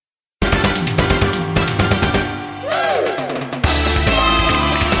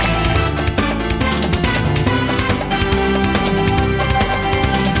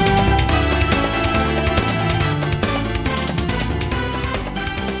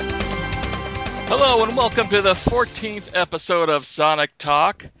Hello and welcome to the 14th episode of Sonic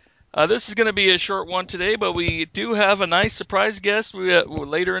Talk. This is going to be a short one today, but we do have a nice surprise guest.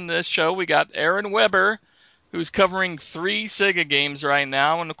 Later in this show, we got Aaron Weber, who's covering 3 Sega games right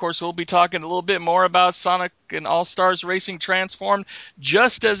now. And, of course, we'll be talking a little bit more about Sonic and All-Stars Racing Transformed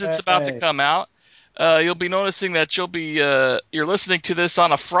just as it's about to come out. You'll be noticing that you're listening to this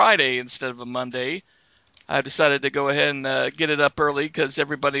on a Friday instead of a Monday. I decided to go ahead and get it up early because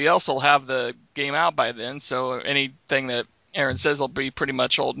everybody else will have the game out by then. So anything that Aaron says will be pretty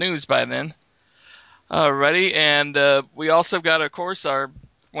much old news by then. Alrighty, and we also got, of course,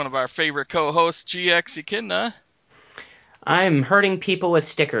 one of our favorite co-hosts, GX Echidna. I'm hurting people with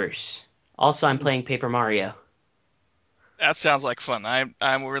stickers. Also, I'm playing Paper Mario. That sounds like fun. I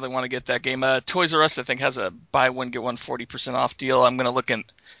really want to get that game. Toys R Us, I think, has a buy one, get one 40% off deal. I'm going to look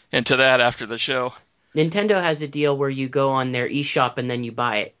into that after the show. Nintendo has a deal where you go on their eShop and then you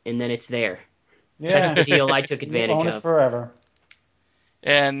buy it, and then it's there. Yeah. That's the deal I took advantage own of. it forever.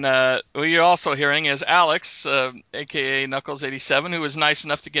 And what you're also hearing is Alex, a.k.a. Knuckles87, who was nice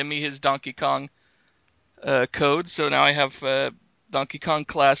enough to give me his Donkey Kong code. So now I have Donkey Kong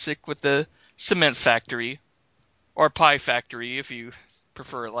Classic with the Cement Factory, or Pie Factory if you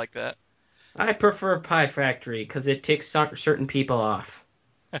prefer it like that. I prefer Pie Factory because it ticks certain people off.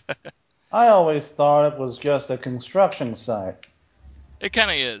 I always thought it was just a construction site. It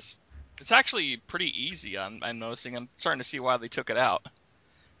kind of is. It's actually pretty easy, I'm noticing. I'm starting to see why they took it out.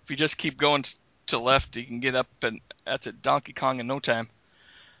 If you just keep going to left, you can get up at the Donkey Kong in no time.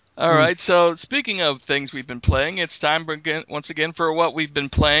 All right, so speaking of things we've been playing, it's time once again for what we've been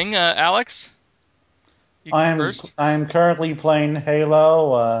playing. Alex? You go first. I'm currently playing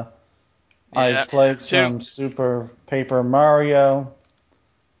Halo. I've played some Super Paper Mario.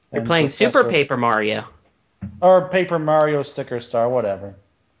 You're playing Super Paper Mario. Or Paper Mario Sticker Star, whatever.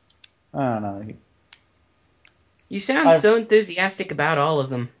 I don't know. You sound so enthusiastic about all of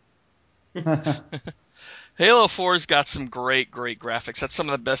them. Halo 4's got some great graphics. That's some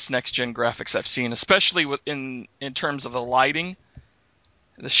of the best next-gen graphics I've seen, especially in terms of the lighting.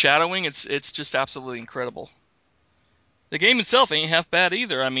 The shadowing, it's just absolutely incredible. The game itself ain't half bad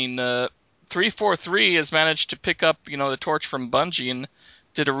either. I mean, 343 has managed to pick up, the torch from Bungie and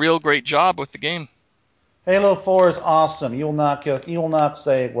did a real great job with the game. Halo 4 is awesome. You will not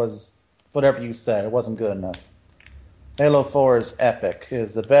say it was whatever you said. It wasn't good enough. Halo 4 is epic. It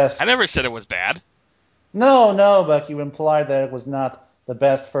is the best. I never said it was bad. No, but you implied that it was not the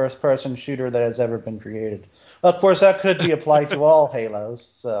best first-person shooter that has ever been created. Of course, that could be applied to all Halos,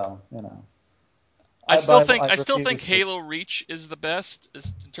 so, I still think Halo Reach is the best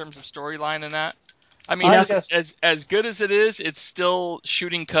in terms of storyline and that. I mean, as good as it is, it's still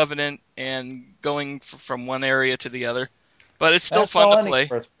shooting Covenant and going from one area to the other. But it's still fun to play.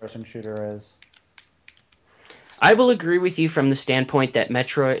 That's all any first-person shooter is. I will agree with you from the standpoint that the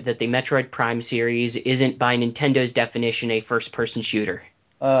Metroid Prime series isn't, by Nintendo's definition, a first-person shooter.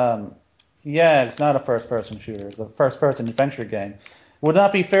 Yeah, it's not a first-person shooter. It's a first-person adventure game. It would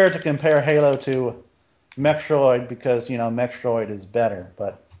not be fair to compare Halo to Metroid because, Metroid is better,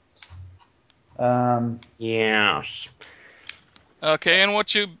 but... Yes. Okay, and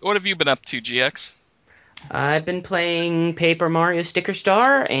what have you been up to, GX? I've been playing Paper Mario Sticker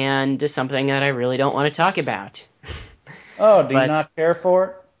Star, and something that I really don't want to talk about. Oh, do you not care for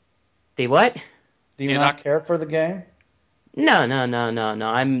it? The what? Do you not care for the game? No.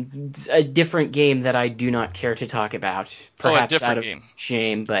 I'm a different game that I do not care to talk about. Perhaps out of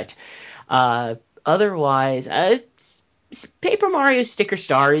shame, but otherwise, Paper Mario Sticker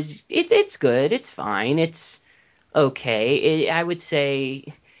Star it's good. It's fine. It's okay. I would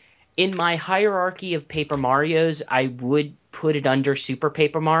say in my hierarchy of Paper Marios, I would put it under Super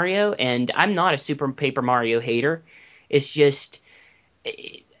Paper Mario, and I'm not a Super Paper Mario hater. It's just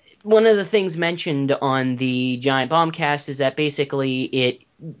one of the things mentioned on the Giant Bombcast is that basically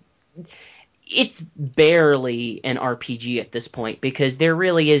it's barely an RPG at this point because there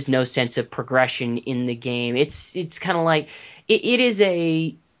really is no sense of progression in the game. It's kind of like it is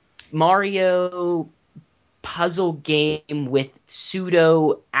a Mario puzzle game with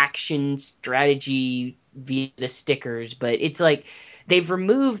pseudo action strategy via the stickers, but it's like they've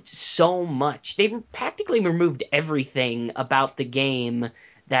removed so much. They've practically removed everything about the game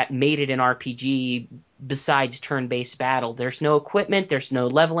that made it an RPG besides turn-based battle. There's no equipment, there's no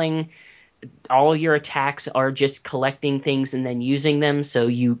leveling. All your attacks are just collecting things and then using them, so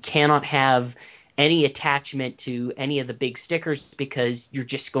you cannot have any attachment to any of the big stickers because you're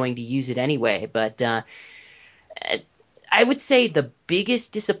just going to use it anyway. But I would say the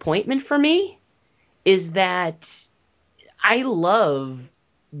biggest disappointment for me is that I love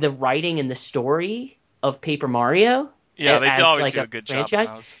the writing and the story of Paper Mario. Yeah, they as always like do a a good franchise. job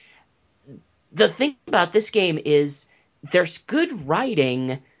on those. The thing about this game is there's good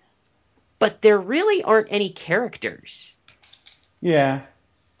writing, but there really aren't any characters. Yeah,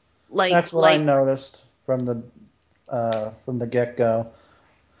 that's what I noticed from the get-go.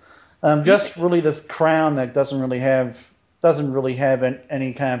 Just really this crown that doesn't really have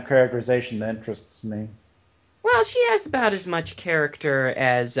any kind of characterization that interests me. Well, she has about as much character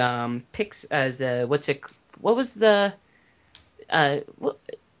as what was the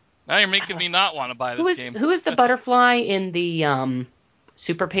Now you're making me not want to buy this game. who is the butterfly in the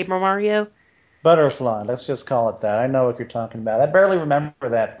Super Paper Mario? Butterfly, let's just call it that. I know what you're talking about. I barely remember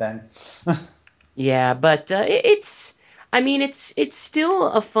that thing. Yeah, but it's still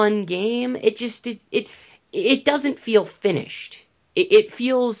a fun game. It doesn't feel finished. It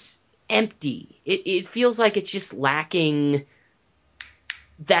feels empty. It feels like it's just lacking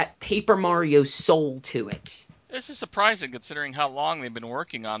that Paper Mario soul to it. This is surprising considering how long they've been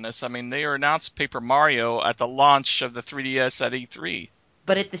working on this. I mean, they announced Paper Mario at the launch of the 3DS at E3.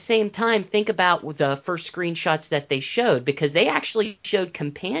 But at the same time, think about the first screenshots that they showed, because they actually showed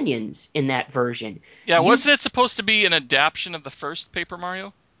companions in that version. Yeah, wasn't it supposed to be an adaptation of the first Paper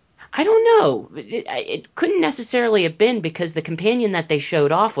Mario? I don't know. It couldn't necessarily have been, because the companion that they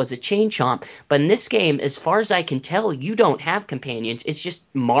showed off was a Chain Chomp. But in this game, as far as I can tell, you don't have companions. It's just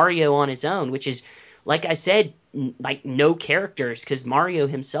Mario on his own, which is, like I said, like no characters, because Mario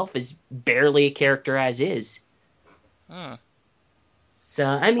himself is barely a character as is. Huh. So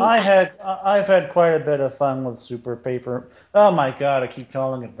I mean, I've had quite a bit of fun with Super Paper. Oh my God, I keep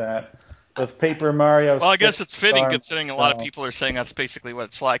calling it that. With Paper Mario. Well, I guess it's fitting considering a lot of people are saying that's basically what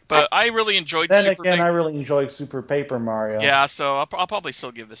it's like. But I really enjoyed I really enjoyed Super Paper Mario. Yeah, so I'll probably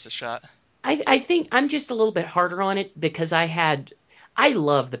still give this a shot. I think I'm just a little bit harder on it because I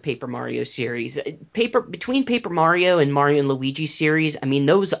love the Paper Mario series. Between Paper Mario and Mario and Luigi series, I mean,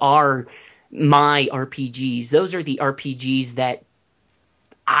 those are my RPGs. Those are the RPGs that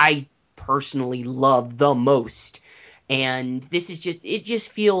I personally love the most. And this is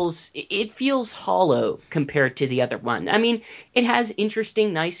it feels hollow compared to the other one. I mean, it has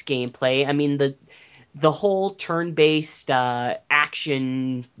interesting, nice gameplay. I mean, the whole turn-based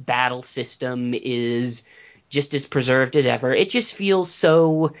action battle system is just as preserved as ever. It just feels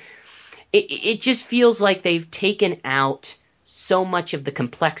it just feels like they've taken out so much of the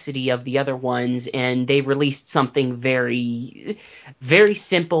complexity of the other ones, and they released something very, very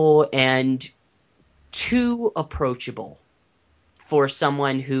simple and too approachable for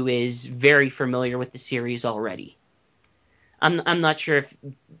someone who is very familiar with the series already. I'm not sure if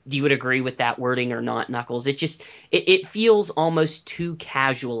you would agree with that wording or not, Knuckles. It feels almost too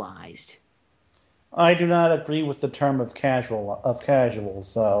casualized. I do not agree with the term of casual,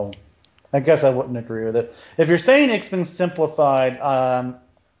 so I guess I wouldn't agree with it. If you're saying it's been simplified,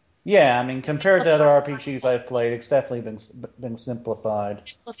 yeah, I mean, compared to other RPGs I've played, it's definitely been simplified.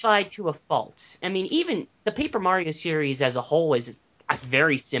 Simplified to a fault. I mean, even the Paper Mario series as a whole is a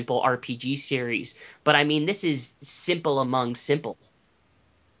very simple RPG series, but I mean, this is simple among simple.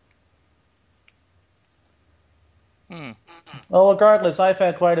 Well, regardless, I've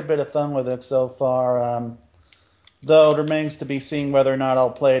had quite a bit of fun with it so far, though it remains to be seen whether or not I'll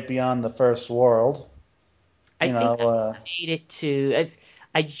play it beyond the first world. I made it to...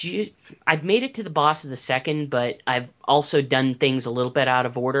 I've made it to the boss of the second, but I've also done things a little bit out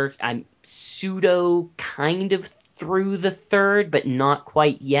of order. I'm pseudo kind of through the third, but not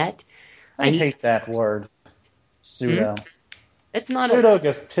quite yet. I hate that word, pseudo. It's not pseudo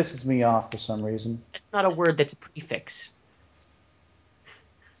just pisses me off for some reason. It's not a word that's a prefix.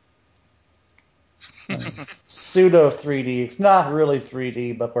 Pseudo 3D. It's not really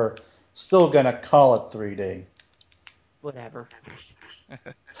 3D, but we're still gonna call it 3D. Whatever.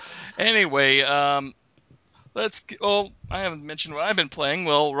 Anyway, I haven't mentioned what I've been playing.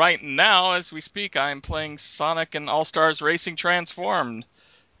 Well, right now, as we speak, I'm playing Sonic and All-Stars Racing Transformed.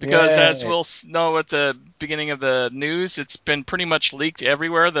 Because as we'll know at the beginning of the news, it's been pretty much leaked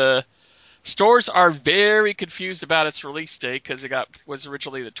everywhere. The stores are very confused about its release date because it was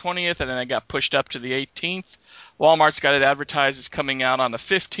originally the 20th, and then it got pushed up to the 18th. Walmart's got it advertised as coming out on the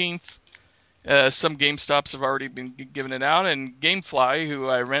 15th. Some GameStops have already been giving it out, and GameFly, who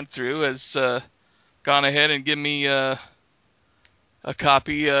I rent through, has gone ahead and given me a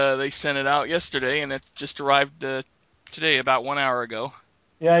copy. They sent it out yesterday, and it just arrived today, about 1 hour ago.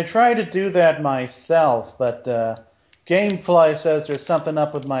 Yeah, I tried to do that myself, but GameFly says there's something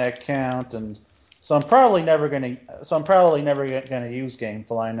up with my account, and so I'm probably never gonna use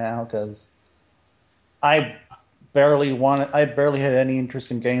GameFly now because I I barely had any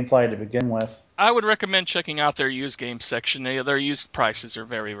interest in GameFly to begin with. I would recommend checking out their used game section. Their used prices are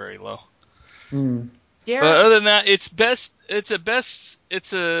very, very low. Darren, But other than that, it's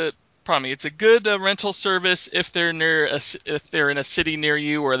a good rental service if they're in a city near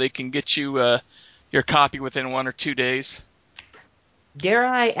you, where they can get you your copy within 1 or 2 days. dare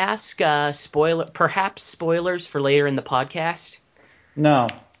I ask perhaps spoilers for later in the podcast? No.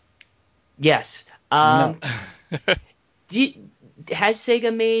 Yes. No. Has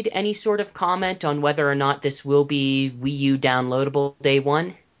Sega made any sort of comment on whether or not this will be Wii U downloadable day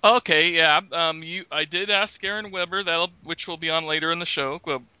one? Okay, yeah. I did ask Aaron Weber, which will be on later in the show.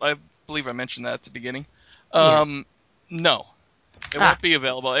 Well, I believe I mentioned that at the beginning. No, it won't be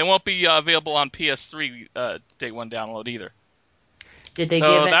available. It won't be available on PS3 day one download either. Did they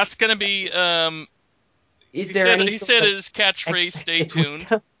So give that's going to be. Is He there said, any he sort said of his catchphrase, "Stay tuned."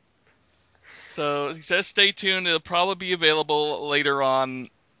 So he says, "Stay tuned." It'll probably be available later on.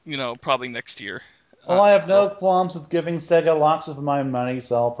 Probably next year. Well, I have no qualms with giving Sega lots of my money,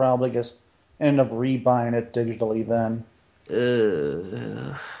 so I'll probably just end up rebuying it digitally then.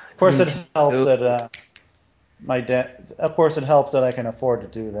 Of course, it helps that Of course, it helps that I can afford to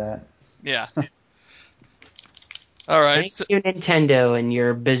do that. Yeah. All right. Thank you, Nintendo, and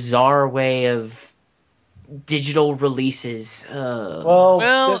your bizarre way of digital releases. Well,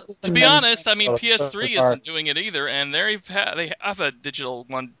 this to be isn't honest, I mean, Nintendo, PS3 it's isn't doing it either, and they have a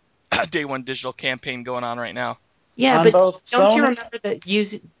day one digital campaign going on right now. Yeah, on but both don't you Sony-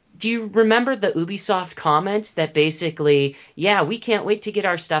 remember do you remember the Ubisoft comments that basically, yeah, we can't wait to get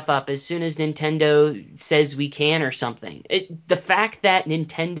our stuff up as soon as Nintendo says we can or something? The fact that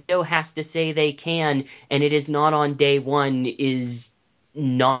Nintendo has to say they can and it is not on day one is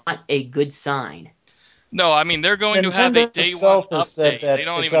not a good sign. No, I mean, they're going to have a Nintendo day one itself has said update. that They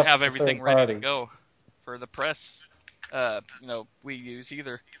don't it's even up have to everything third ready to parties. go for the press. Wii U's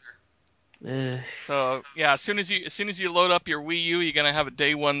either. So yeah, as soon as you load up your Wii U, you're gonna have a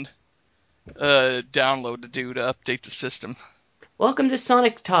day one download to do to update the system. Welcome to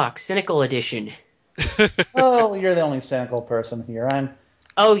Sonic Talk, Cynical Edition. Well, you're the only cynical person here.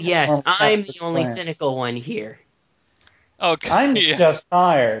 Oh yes, Oh, I'm that's the only plan. cynical one here. Okay. I'm yeah. just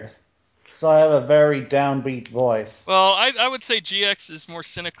tired, so I have a very downbeat voice. Well, I would say GX is more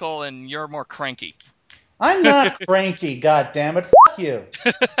cynical and you're more cranky. I'm not cranky, goddammit. Fuck you.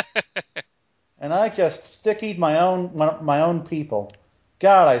 And I just stickied my own people.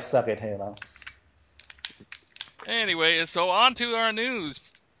 God, I suck at Halo. Anyway, so on to our news.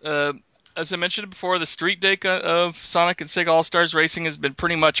 As I mentioned before, the street deck of Sonic and Sega All-Stars Racing has been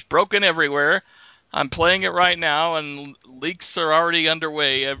pretty much broken everywhere. I'm playing it right now, and leaks are already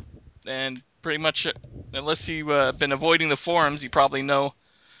underway. And pretty much, unless you've been avoiding the forums, you probably know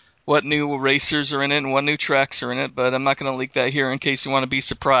what new racers are in it and what new tracks are in it. But I'm not going to leak that here in case you want to be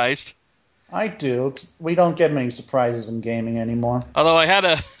surprised. I do. We don't get many surprises in gaming anymore. Although I had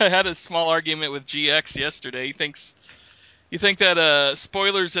a small argument with GX yesterday. You think that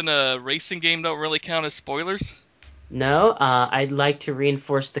spoilers in a racing game don't really count as spoilers? No, I'd like to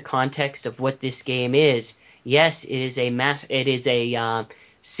reinforce the context of what this game is. Yes, it is a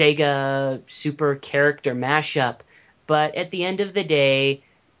Sega Super character mashup, but at the end of the day,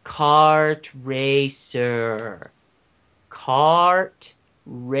 kart racer. A kart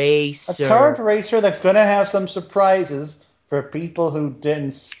racer that's going to have some surprises for people who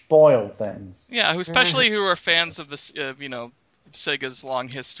didn't spoil things. Yeah, especially who are fans of this, Sega's long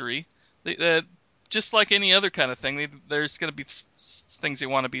history. Just like any other kind of thing, there's going to be things they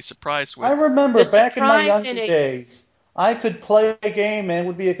want to be surprised with. I remember The back in my surprise younger in a- days, I could play a game and it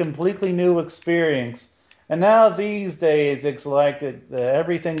would be a completely new experience. And now these days, it's like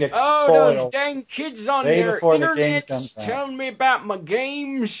everything gets spoiled. dang kids on Day before the game comes out. telling me about my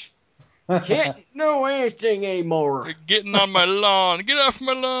games. Can't know anything anymore. You're getting on my lawn. Get off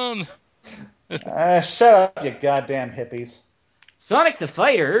my lawn. Shut up, you goddamn hippies. Sonic the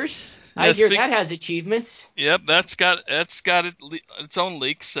Fighters. I Yes, hear that has achievements. Yep, that's got its own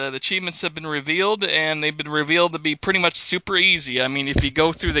leaks. The achievements have been revealed, and they've been revealed to be pretty much super easy. I mean, if you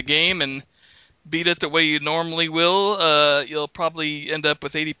go through the game and beat it the way you normally will, you'll probably end up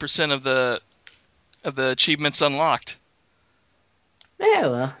with 80% of the achievements unlocked. Yeah,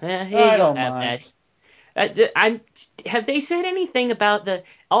 well, I don't mind. Have they said anything about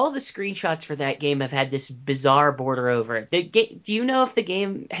all the screenshots for that game have had this bizarre border over it? Do you know if the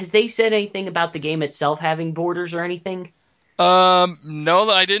game has they said anything about the game itself having borders or anything? No,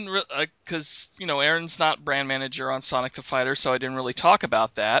 I didn't, because Aaron's not brand manager on Sonic the Fighter, so I didn't really talk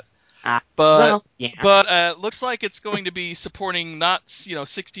about that. But looks like it's going to be supporting not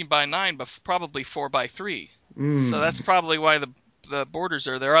 16:9, but probably 4:3. So that's probably why the borders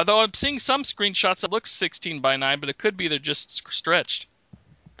are there. Although I'm seeing some screenshots that look 16 by 9, but it could be they're just stretched.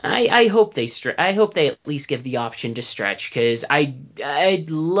 I hope they I hope they at least give the option to stretch, because I'd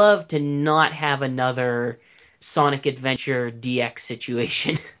love to not have another Sonic Adventure DX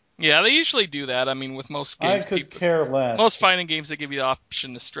situation. Yeah, they usually do that. I mean, with most games, I could care less. Most fighting games, they give you the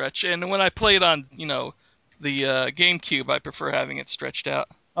option to stretch. And when I played on, the GameCube, I prefer having it stretched out.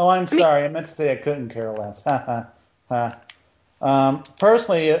 Oh, I'm sorry. I meant to say I couldn't care less.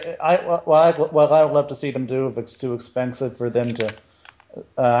 Personally, what I would love to see them do, if it's too expensive for them to,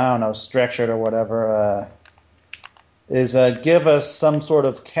 I don't know, stretch it or whatever, is give us some sort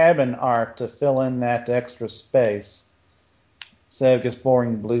of cabin art to fill in that extra space, instead of just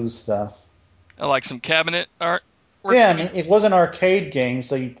boring blue stuff. Like some cabinet art? Yeah, I mean, it was an arcade game,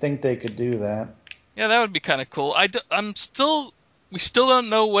 so you'd think they could do that. Yeah, that would be kind of cool. We still don't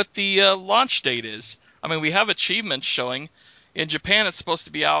know what the launch date is. I mean, we have achievements showing. In Japan, it's supposed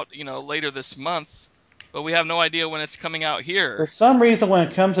to be out, later this month, but we have no idea when it's coming out here. For some reason, when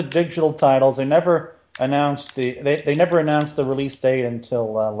it comes to digital titles, they never announce they never announce the release date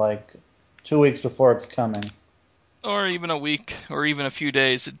until like 2 weeks before it's coming. Or even a week, or even a few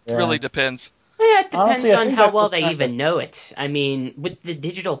days. It really depends. Yeah, it depends Honestly, on how well they even know it. I mean, with the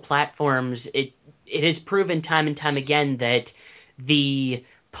digital platforms, it has proven time and time again that the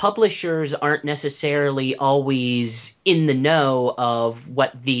publishers aren't necessarily always in the know of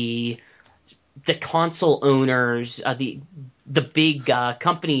what the console owners, the big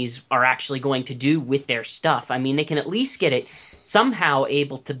companies are actually going to do with their stuff. I mean, they can at least get it somehow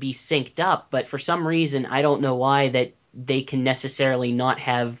able to be synced up, but for some reason, I don't know why that they can necessarily not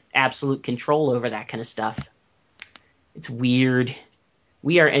have absolute control over that kind of stuff. It's weird.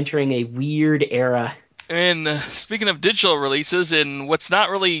 We are entering a weird era. And speaking of digital releases, and what's not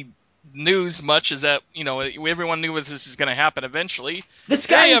really news much is that, everyone knew this is going to happen eventually. The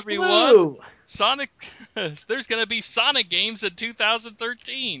sky is blue! Sonic, there's going to be Sonic games in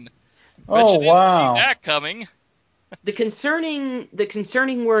 2013. Oh, Bet you wow. didn't see that coming. The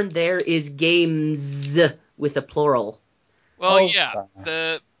concerning word there is games with a plural. Well, yeah.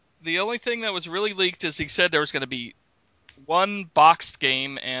 The only thing that was really leaked is he said there was going to be one boxed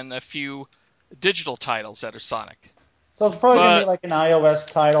game and a few digital titles that are Sonic. So it's probably going to be like an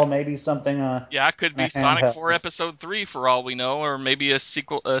iOS title, maybe something. Yeah, it could be Sonic 4 Episode 3 for all we know, or maybe a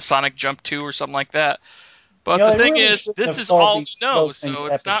sequel, Sonic Jump 2 or something like that. But the thing is, this is all we know, so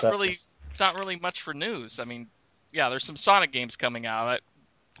it's not really much for news. I mean, yeah, there's some Sonic games coming out.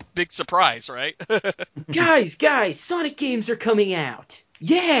 Big surprise, right? Guys, Sonic games are coming out.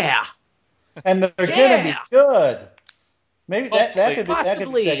 Yeah! And they're going to be good. Maybe that could be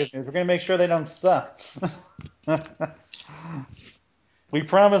possibly. We're going to make sure they don't suck. We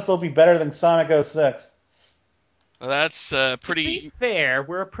promise they'll be better than Sonic 06. Well, that's pretty... To be fair,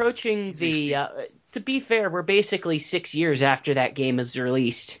 we're approaching to be fair, we're basically 6 years after that game is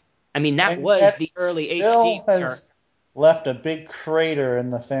released. I mean, that was the early HD. Has left a big crater in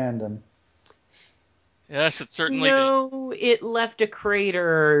the fandom. Yes, it certainly did. It left a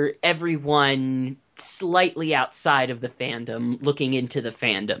crater, everyone slightly outside of the fandom, looking into the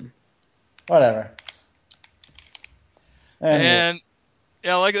fandom. Whatever. And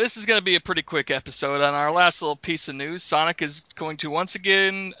this is going to be a pretty quick episode. On our last little piece of news, Sonic is going to once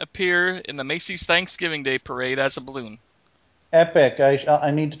again appear in the Macy's Thanksgiving Day Parade as a balloon. Epic.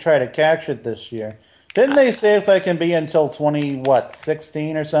 I need to try to catch it this year. Didn't they say if I can be until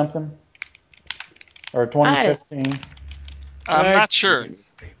 2016 or something? Or 2015? I'm not sure.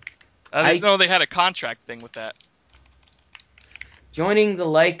 I didn't know they had a contract thing with that. Joining the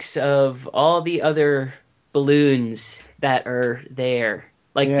likes of all the other balloons that are there.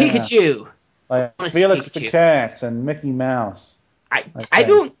 Like Pikachu. Like Felix the Cat and Mickey Mouse. I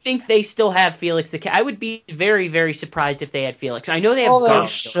don't think they still have Felix the Cat. I would be very, very surprised if they had Felix. I know they have Garfield. They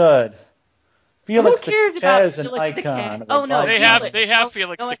should. Felix the Cat is an icon. Oh, no. They have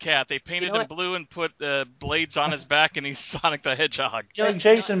Felix the Cat. They painted him blue and put blades on his back, and he's Sonic the Hedgehog. Hey,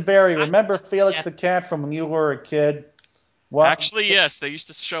 Jason Barry, remember Felix the Cat from when you were a kid? What? Actually, yes. They used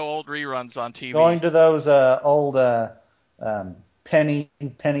to show old reruns on TV. Going to those old penny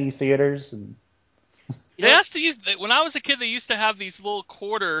theaters. And... When I was a kid, they used to have these little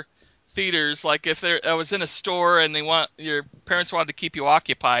quarter theaters. Like if I was in a store and your parents wanted to keep you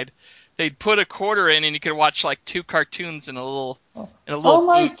occupied, they'd put a quarter in and you could watch like 2 cartoons in a little. Oh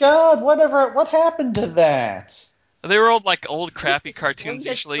my God! What happened to that? They were old crappy cartoons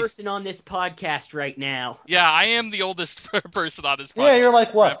usually. The person on this podcast right now. Yeah, I am the oldest person on this podcast. Yeah, you're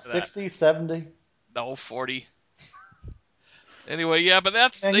like what, 60, 70? No, 40. Anyway, yeah, but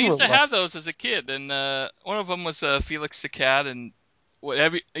that's Yeah, they you used were to have those as a kid, and one of them was Felix the Cat, and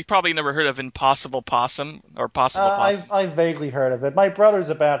you probably never heard of Impossible Possum or Possible Possum. I've vaguely heard of it. My brother's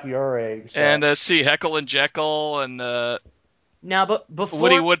about your age. So. And see Heckle and Jekyll and Now, but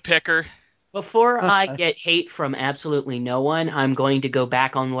Woody Woodpecker. before I get hate from absolutely no one, I'm going to go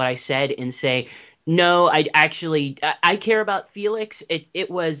back on what I said and say, no, I care about Felix. It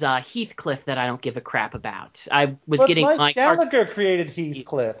was Heathcliff that I don't give a crap about. I was But getting Mike my Gallagher created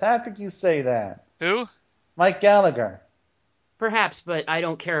Heathcliff. How could you say that? Who? Mike Gallagher. perhaps, but I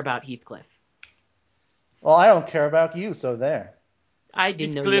don't care about Heathcliff. Well, I don't care about you, so there. I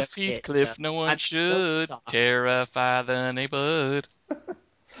didn't know Heathcliff, you Heathcliff, no one should terrify the neighborhood.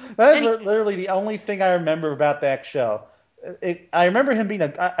 That is literally the only thing I remember about that show. I remember him being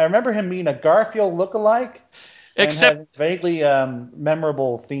a Garfield lookalike, Except and vaguely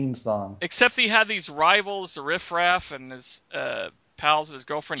memorable theme song. Except he had these rivals, the Riff Raff and his pals and his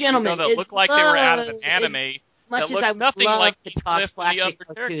girlfriend, Gentlemen, that looked like they were out of an anime. Much that as I looked nothing love like to talk Heathcliff and the classic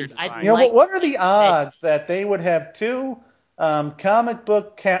other cartoons, character I'd design. You know, like but what are the odds that they would have two comic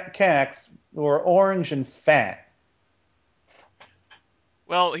book cats who are orange and fat?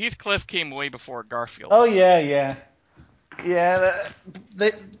 Well, Heathcliff came way before Garfield. Oh yeah.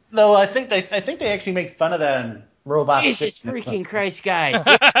 Though I think they actually make fun of that in Robot Jesus Chicken. freaking Christ, guys.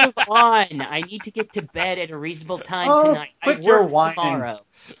 Let's move on. I need to get to bed at a reasonable time tonight. quit I your work whining. tomorrow.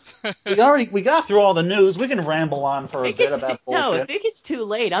 We got through all the news. We can ramble on for a If bit it's about no, bullshit. if it gets too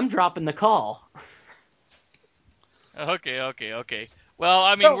late, I'm dropping the call. Okay. Well,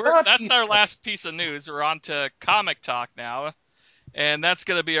 I mean, No, not that's our Heathcliff. last piece of news. We're on to comic talk now, and that's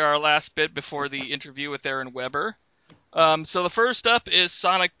going to be our last bit before the interview with Aaron Weber. So the first up is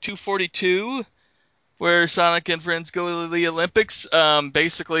Sonic 242, where Sonic and friends go to the Olympics.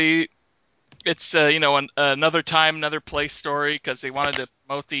 Basically, it's another time, another place story because they wanted to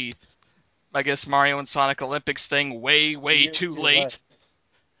promote the, I guess, Mario and Sonic Olympics thing way too late.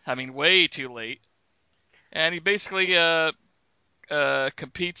 I mean, way too late. And he basically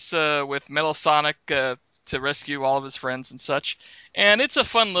competes with Metal Sonic to rescue all of his friends and such. And it's a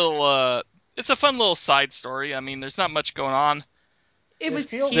fun little side story. I mean, there's not much going on. It was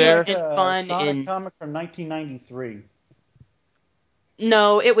feels cute like and a fun. Sonic comic from 1993.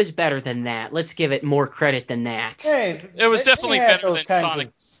 No, it was better than that. Let's give it more credit than that. Hey, It was they definitely had better those than kinds Sonic.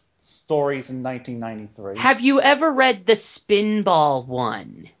 of stories in 1993. Have you ever read the Spinball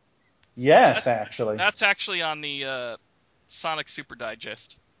one? Yes, actually. That's actually on the Sonic Super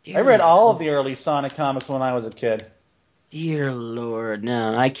Digest. I read all of the early Sonic comics when I was a kid. Dear Lord,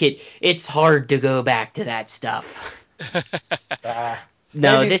 no, I kid. It's hard to go back to that stuff.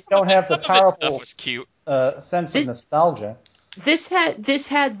 No, Maybe this they don't have the Some of its stuff powerful was cute. sense of nostalgia. this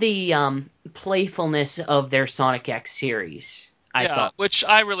had the playfulness of their Sonic X series. I thought. Which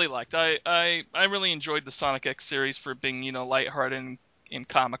I really liked. I really enjoyed the Sonic X series for being lighthearted and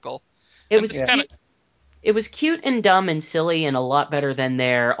comical. It And was it's kinda- It was cute and dumb and silly and a lot better than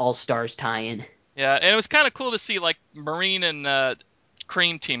their All Stars tie-in. Yeah, and it was kind of cool to see like Marine and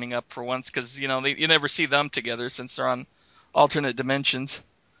Cream teaming up for once because you never see them together since they're on alternate dimensions.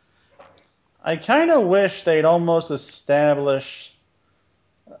 I kind of wish they'd almost establish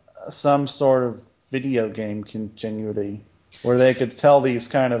some sort of video game continuity where they could tell these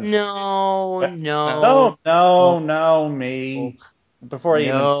kind of No. me before I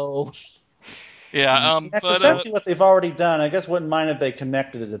even. Yeah, That's but essentially what they've already done. I guess wouldn't mind if they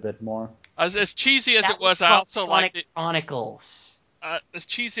connected it a bit more. as cheesy as That it was, I called also Sonic liked it. Chronicles. As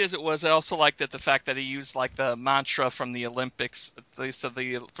cheesy as it was, I also liked the fact that he used like the mantra from the Olympics, at least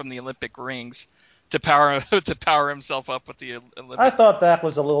from the Olympic rings, to power himself up with the Olympics. I thought that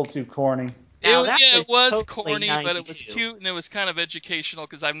was a little too corny. Now, that it was totally corny, but it was 92. cute and it was kind of educational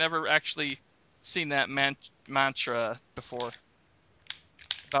because I've never actually seen that mantra before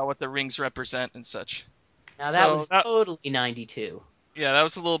about what the rings represent and such. Now that So was that- totally 92. Yeah, that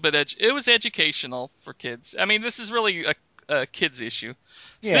was a little bit it was educational for kids. I mean, this is really a kids issue.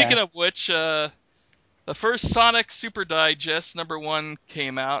 Yeah. Speaking of which, the first Sonic Super Digest #1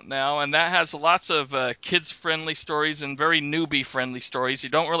 came out now, and that has lots of kids-friendly stories and very newbie-friendly stories. You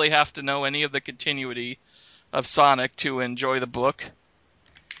don't really have to know any of the continuity of Sonic to enjoy the book.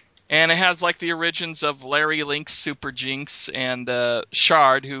 And it has like the origins of Larry Link's Super Jinx and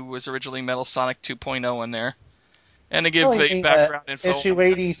Shard, who was originally Metal Sonic 2.0 in there. And to give background info, Issue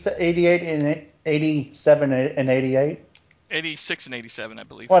 88 and 87 and 88? 86 and 87, I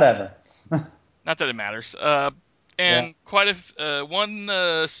believe. Whatever. Not that it matters. And quite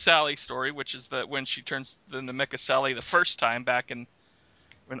one Sally story, which is that when she turns into Mecha Sally the first time back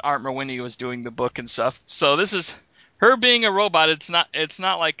when Art Mawhinney was doing the book and stuff. So this is her being a robot, it's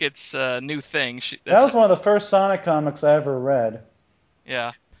not like it's a new thing. That was one of the first Sonic comics I ever read.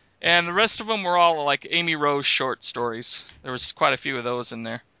 Yeah. And the rest of them were all like Amy Rose short stories. There was quite a few of those in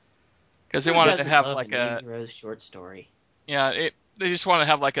there. Because they wanted to have like a Amy Rose short story. Yeah, they just want to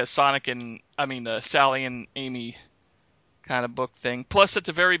have like a Sally and Amy kind of book thing. Plus, at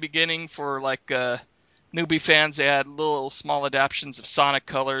the very beginning, for like newbie fans, they had little small adaptations of Sonic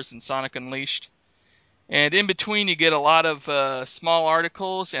Colors and Sonic Unleashed. And in between, you get a lot of small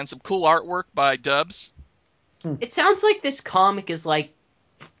articles and some cool artwork by Dubs. It sounds like this comic is like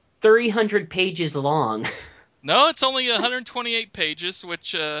 300 pages long. No, it's only 128 pages,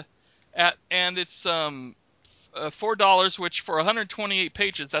 which and it's $4, which for 128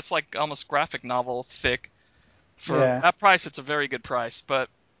 pages, that's like almost graphic novel thick. For that price, it's a very good price. But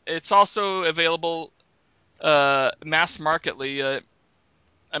it's also available mass marketly.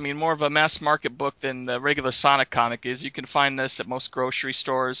 More of a mass market book than the regular Sonic comic is. You can find this at most grocery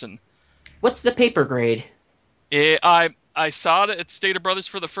stores. And what's the paper grade? I saw it at Stater Brothers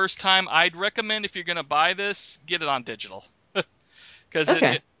for the first time. I'd recommend, if you're going to buy this, get it on digital. Because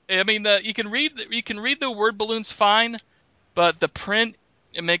you can read the word balloons fine, but the print,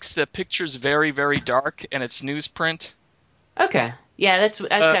 it makes the pictures very, very dark, and it's newsprint. Okay. Yeah, that's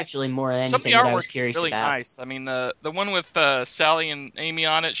actually more than anything that I was curious really about. Nice. I mean, the one with Sally and Amy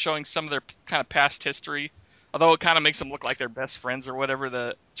on it, showing some of their kind of past history, although it kind of makes them look like they're best friends or whatever.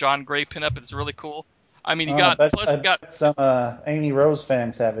 The John Gray pinup is really cool. I mean, I bet some Amy Rose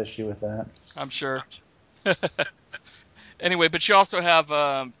fans have issue with that. I'm sure. Anyway, but you also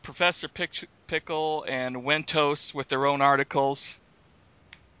have Professor Pickle and Wentos with their own articles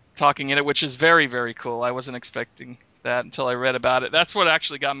talking in it, which is very, very cool. I wasn't expecting that until I read about it. That's what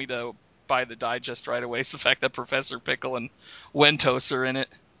actually got me to buy the digest right away, is the fact that Professor Pickle and Wentos are in it.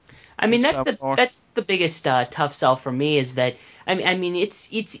 I mean, that's the biggest tough sell for me, is that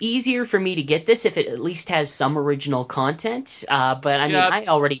it's easier for me to get this if it at least has some original content. But I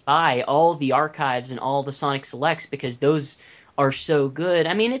already buy all the archives and all the Sonic Selects because those are so good.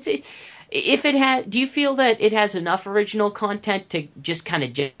 I mean, do you feel that it has enough original content to just kind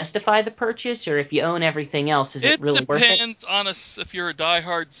of justify the purchase, or if you own everything else, is it really worth it? It depends on if you're a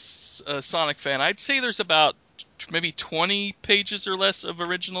diehard Sonic fan. I'd say there's about maybe 20 pages or less of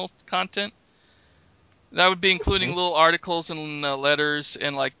original content. That would be including little articles and letters,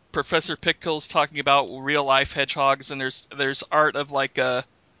 and like Professor Pickle's talking about real life hedgehogs, and there's art of like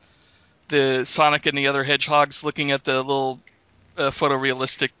the Sonic and the other hedgehogs looking at the little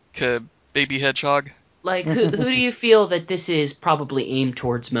photorealistic baby hedgehog. Like who do you feel that this is probably aimed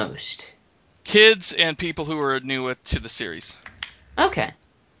towards most? Kids and people who are new to the series. Okay.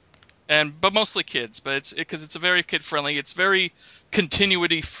 But mostly kids, but because it's a very kid friendly. It's very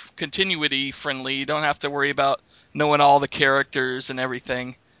continuity friendly. You don't have to worry about knowing all the characters and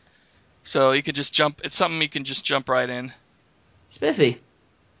everything. So you can just jump. It's something you can just jump right in. Spiffy.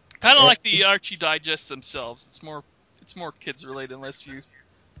 Kind of like the Archie Digest themselves. It's more kids related unless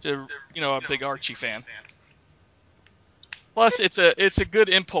you're a big Archie fan. Plus, it's a good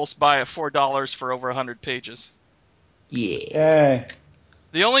impulse buy at $4 for over 100 pages. Yeah.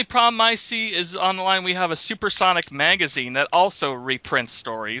 The only problem I see is online we have a Supersonic magazine that also reprints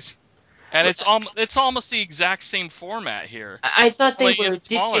stories, and it's almost the exact same format here. I thought they were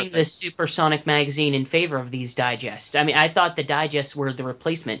ditching the Supersonic magazine in favor of these digests. I mean, I thought the digests were the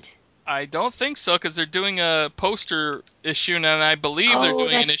replacement. I don't think so, because they're doing a poster issue, and I believe they're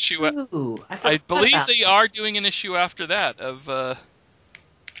doing an issue. True. I believe they are doing an issue after that of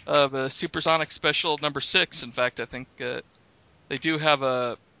a Supersonic Special number 6. In fact, I think they do have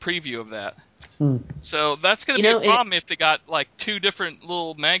a preview of that. So that's going to be a problem if they got like 2 different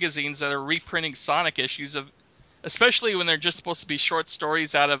little magazines that are reprinting Sonic issues of, especially when they're just supposed to be short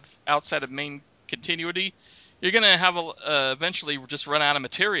stories outside of main continuity. You're going to have eventually just run out of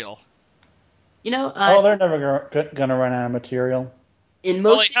material. They're never going to run out of material. They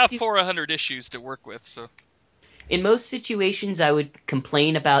have 400 issues to work with, so. In most situations, I would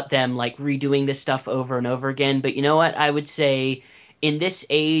complain about them like redoing this stuff over and over again. But you know what? I would say in this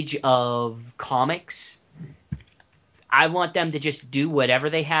age of comics, I want them to just do whatever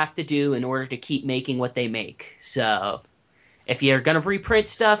they have to do in order to keep making what they make. So if you're going to reprint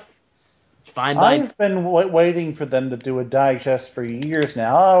stuff, fine. I've been waiting for them to do a digest for years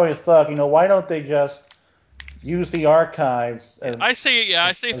now. I always thought, why don't they just use the archives? I say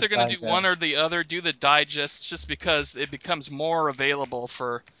if they're going to do one or the other, do the digest, just because it becomes more available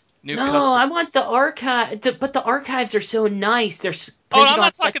for new customers. No, I want the archive, but the archives are so nice. I'm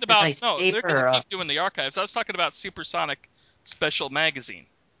not talking about nice paper. They're going to keep doing the archives. I was talking about Supersonic Special Magazine.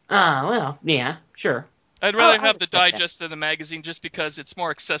 Well, yeah, sure. I'd rather I have the respect that. digest than the magazine just because it's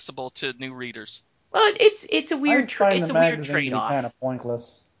more accessible to new readers. Well, it's a weird I find it's the a weird magazine to be trade-off. kind of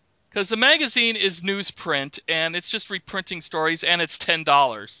pointless. Because the magazine is newsprint, and it's just reprinting stories, and it's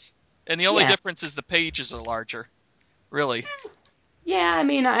 $10. And the only Yeah. difference is the pages are larger. Really. Yeah, I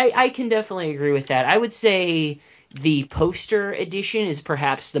mean, I can definitely agree with that. I would say the poster edition is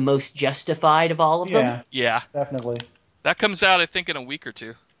perhaps the most justified of all of them. Yeah, Yeah. definitely. That comes out, I think, in a week or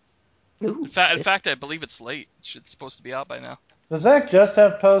two. Ooh, In fact, I believe it's late. It's supposed to be out by now. Does that just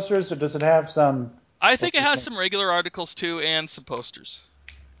have posters, or does it have some? I think it has some regular articles, too, and some posters.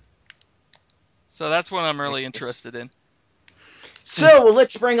 So that's what I'm really interested in. So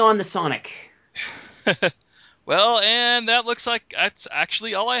let's bring on the Sonic. Well, and that looks like that's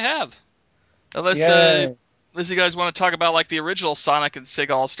actually all I have. Unless you guys want to talk about like the original Sonic and Sega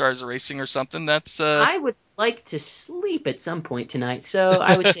All-Stars Racing or something, that's... I would like to sleep at some point tonight, so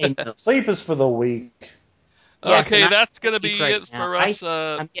I would say no. Sleep is for the weak. Yes, okay, and that's going to be right it for now. us.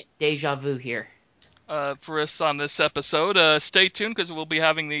 I'm getting deja vu here. For us on this episode. Stay tuned because we'll be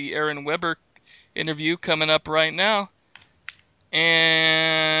having the Aaron Weber interview coming up right now.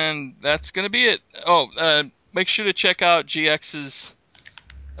 And that's going to be it. Oh, make sure to check out GX's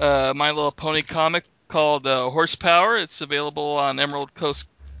My Little Pony comic called Horsepower. It's available on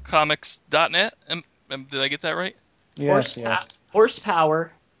EmeraldCoastComics.net. Did I get that right? Yes, yes.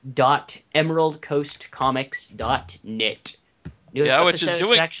 Horsepower.emeraldcoastcomics.net. New Yeah, which is episodes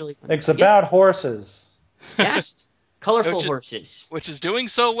doing- actually. It's about horses. Yes, colorful Which is- horses. Which is doing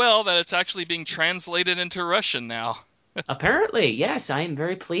so well that it's actually being translated into Russian now. Apparently, yes, I am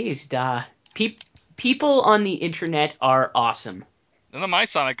very pleased. People on the internet are awesome. None of my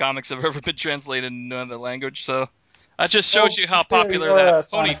Sonic comics have ever been translated into another language, so that just shows you how there popular your, that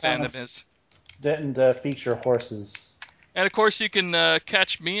pony Sonic fandom comics is. Didn't feature horses. And of course, you can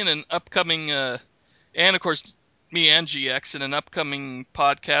catch me in an upcoming, and of course, me and GX in an upcoming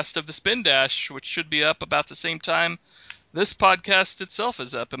podcast of the Spin Dash, which should be up about the same time this podcast itself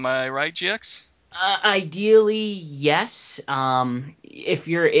is up. Am I right, GX? Ideally, yes.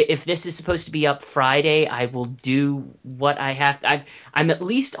 If this is supposed to be up Friday, I will do what I have to. I'm at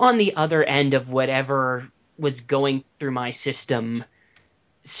least on the other end of whatever was going through my system.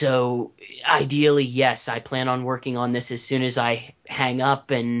 So ideally, yes, I plan on working on this as soon as I hang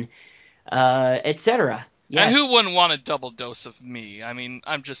up and etc. Yes. And who wouldn't want a double dose of me? I mean,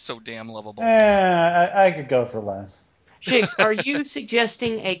 I'm just so damn lovable. I could go for less. Shiggs, are you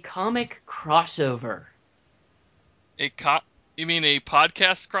suggesting a comic crossover? You mean a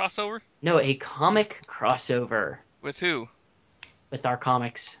podcast crossover? No, a comic crossover With who? with our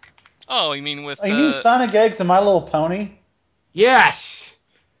comics. Oh, you mean with... Oh, you mean Sonic Eggs and My Little Pony? Yes!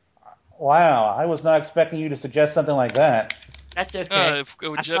 Wow, I was not expecting you to suggest something like that. That's okay.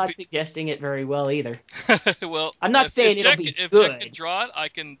 I'm Jeff not suggesting it very well either. well, I'm not saying if it'll Jack, be if good. Jack can draw it, I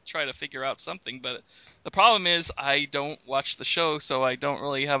can try to figure out something. But the problem is, I don't watch the show, so I don't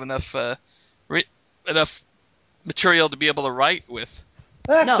really have enough enough material to be able to write with.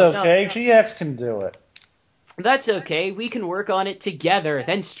 That's No, okay. no. GX can do it. That's okay. We can work on it together,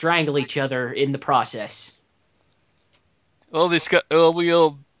 then strangle each other in the process. Well,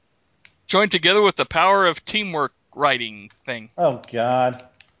 we'll join together with the power of teamwork writing thing. Oh, God.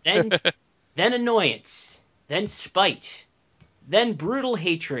 Then annoyance. Then spite. Then brutal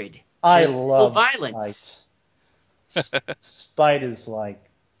hatred. I Then love violence. Spite. Spite is like...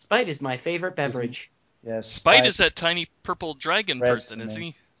 Spite is my favorite beverage. Yes, Spite is that tiny purple dragon Red person, snake. isn't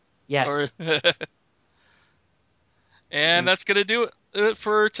he? Yes. And that's going to do it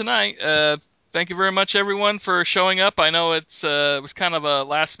for tonight. Thank you very much, everyone, for showing up. I know it was kind of a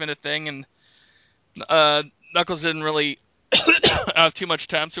last-minute thing, and Knuckles didn't really have too much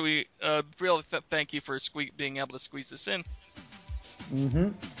time, so we really thank you for being able to squeeze this in. Mm-hmm.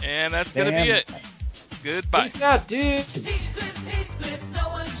 And that's going to be it. Goodbye. Peace out, dudes. Heathcliff, no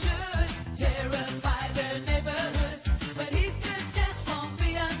one should terrify their neighborhood, but Heathcliff just won't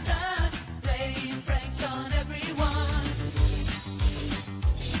be undone, playing pranks on everyone.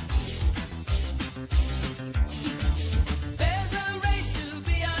 There's a race to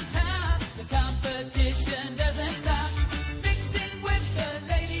be on top, the competition doesn't stop, mixing with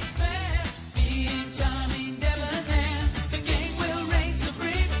the ladies fair, being charming debonair, the game will reign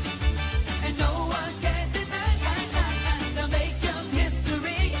supreme, and no one can deny. They'll make 'em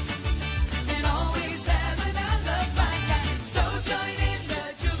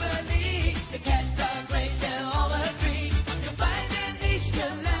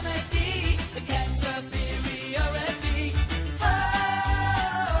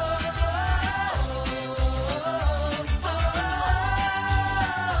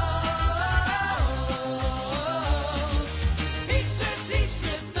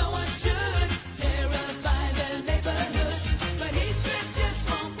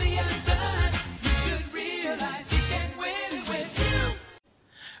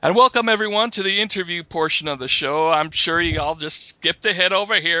And welcome everyone to the interview portion of the show. I'm sure you all just skipped ahead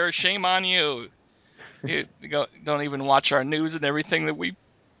over here. Shame on you. You don't even watch our news and everything that we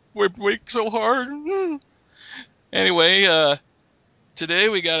work so hard. Anyway, today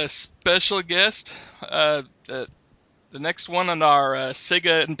we got a special guest. The next one in our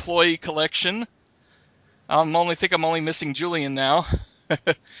Sega employee collection. I'm only missing Julian now. And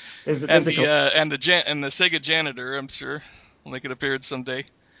the Sega janitor, I'm sure, will make an appearance someday.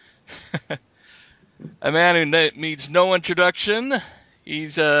 A man who needs no introduction.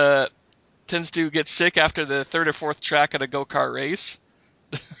 He's tends to get sick after the third or fourth track at a go-kart race.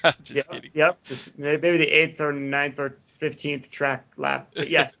 Just kidding. Yep. Maybe the 8th or 9th or 15th track lap. But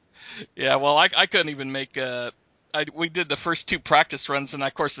yes. Yeah, well, I couldn't even make we did the first 2 practice runs, and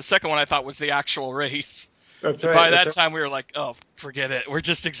of course the second one I thought was the actual race. That's right. By that time we were like, oh, forget it. We're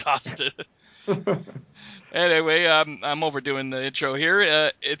just exhausted. Anyway, I'm overdoing the intro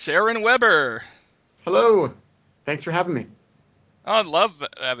here. It's Aaron Weber. Hello. Thanks for having me. I love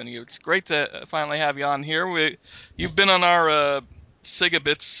having you. It's great to finally have you on here. You've been on our Sega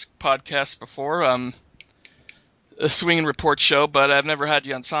Bits podcast before, a Swing and Report show, but I've never had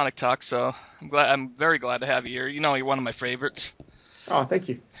you on Sonic Talk, so I'm very glad to have you here. You know, you're one of my favorites. Oh, thank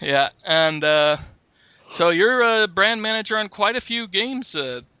you. Yeah, and so you're a brand manager on quite a few games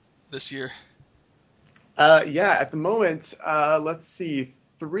this year. Yeah, at the moment, let's see,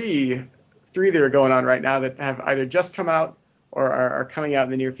 three that are going on right now that have either just come out or are coming out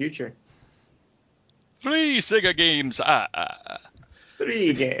in the near future. 3 Sega games.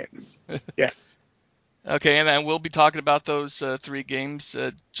 3 games. Yes. Okay, and then we'll be talking about those 3 games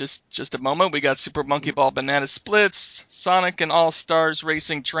just a moment. We got Super Monkey Ball Banana Splits, Sonic and All-Stars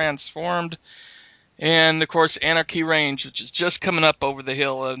Racing Transformed, and, of course, Anarchy Range, which is just coming up over the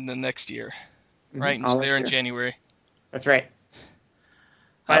hill in the next year. Right, it's there in January. That's right.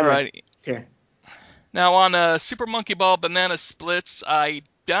 All right. Here. Now, on Super Monkey Ball Banana Splits, I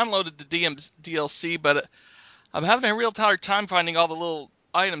downloaded the DLC, but I'm having a real hard time finding all the little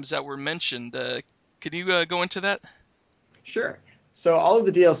items that were mentioned. Can you go into that? Sure. So all of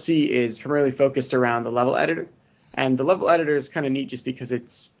the DLC is primarily focused around the level editor. And the level editor is kind of neat just because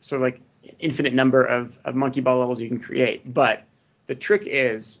it's sort of like an infinite number of Monkey Ball levels you can create. But the trick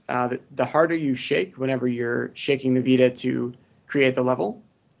is the harder you shake whenever you're shaking the Vita to create the level,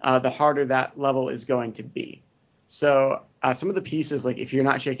 the harder that level is going to be. So some of the pieces, like if you're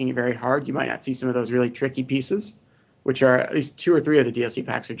not shaking it very hard, you might not see some of those really tricky pieces, which are at least 2 or 3 of the DLC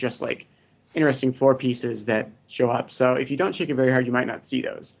packs are just like interesting floor pieces that show up. So if you don't shake it very hard, you might not see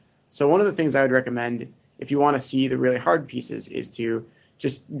those. So one of the things I would recommend if you want to see the really hard pieces is to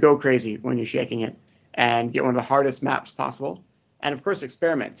just go crazy when you're shaking it and get one of the hardest maps possible. And of course,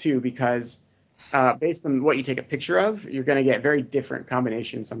 experiment too, because based on what you take a picture of, you're going to get very different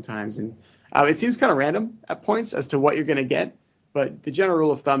combinations sometimes. And it seems kind of random at points as to what you're going to get. But the general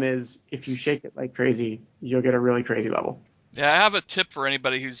rule of thumb is if you shake it like crazy, you'll get a really crazy level. Yeah, I have a tip for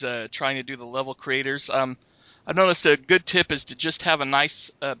anybody who's trying to do the level creators. I've noticed a good tip is to just have a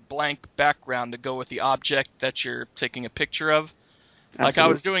nice blank background to go with the object that you're taking a picture of. Absolutely. Like I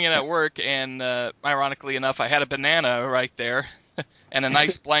was doing it at work, and ironically enough, I had a banana right there and a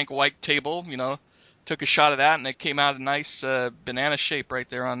nice blank white table. You know, took a shot of that, and it came out a nice banana shape right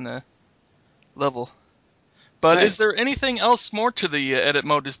there on the level. But Nice. Is there anything else more to the edit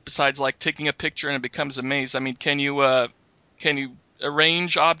mode besides like taking a picture and it becomes a maze? I mean, can you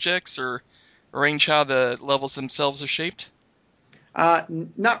arrange objects or arrange how the levels themselves are shaped?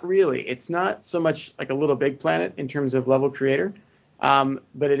 Not really. It's not so much like a Little Big Planet in terms of level creator,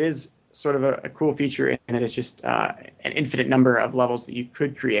 but it is sort of a cool feature in that it's just an infinite number of levels that you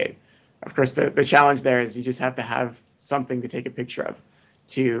could create. Of course, the challenge there is you just have to have something to take a picture of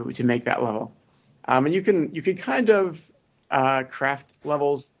to make that level. And you can kind of craft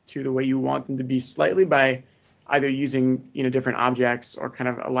levels to the way you want them to be slightly by either using different objects or kind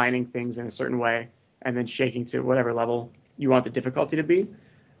of aligning things in a certain way and then shaking to whatever level you want the difficulty to be.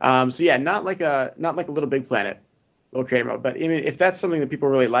 So yeah, not like a Little Big Planet level creator mode, but I mean, if that's something that people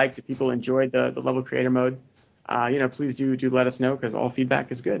really liked, if people enjoyed the level creator mode, please do let us know because all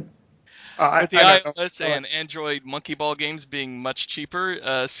feedback is good. With the iOS and Android Monkey Ball games being much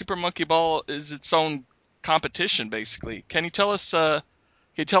cheaper, Super Monkey Ball is its own competition, basically. Can you tell us? Can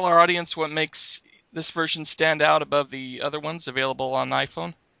you tell our audience what makes this version stand out above the other ones available on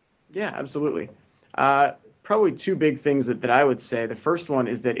iPhone? Yeah, absolutely. Probably 2 big things that I would say. The first one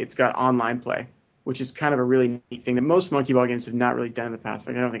is that it's got online play, which is kind of a really neat thing that most Monkey Ball games have not really done in the past.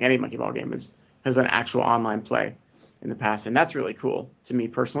 Like, I don't think any Monkey Ball game has done actual online play in the past, and that's really cool to me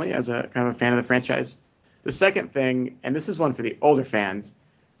personally as a kind of a fan of the franchise. The second thing, and this is one for the older fans,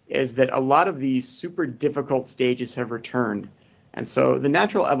 is that a lot of these super difficult stages have returned. And so the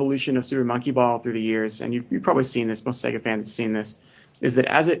natural evolution of Super Monkey Ball through the years, and you've probably seen this, most Sega fans have seen this, is that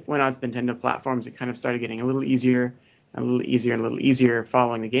as it went on to the Nintendo platforms, it kind of started getting a little easier, and a little easier, and a little easier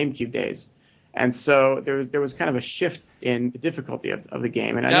following the GameCube days. And so there was kind of a shift in the difficulty of the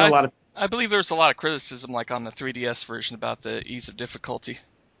game. And I know a lot of... I believe there was a lot of criticism, like on the 3DS version, about the ease of difficulty.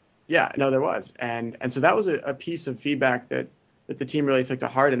 Yeah, no, there was. And so that was a piece of feedback that the team really took to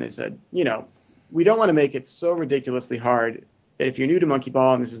heart, and they said, we don't want to make it so ridiculously hard that if you're new to Monkey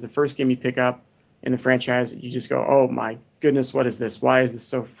Ball and this is the first game you pick up in the franchise, you just go, oh my goodness, what is this? Why is this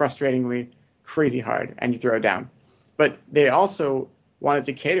so frustratingly crazy hard? And you throw it down. But they also wanted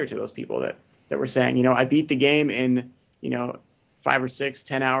to cater to those people that were saying, I beat the game in, 5 or 6,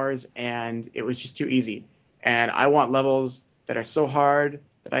 10 hours, and it was just too easy. And I want levels that are so hard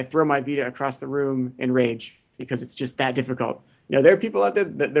that I throw my Vita across the room in rage because it's just that difficult. There are people out there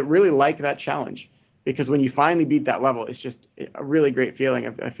that really like that challenge, because when you finally beat that level, it's just a really great feeling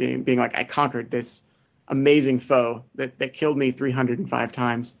of being like, I conquered this amazing foe that killed me 305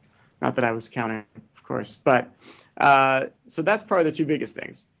 times. Not that I was counting, of course. But so that's probably the two biggest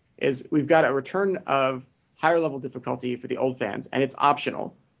things, is we've got a return of higher level difficulty for the old fans, and it's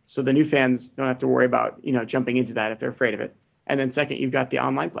optional. So the new fans don't have to worry about, jumping into that if they're afraid of it. And then second, you've got the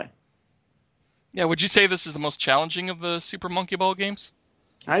online play. Yeah, would you say this is the most challenging of the Super Monkey Ball games?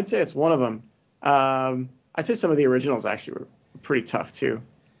 I'd say it's one of them. I'd say some of the originals actually were pretty tough too.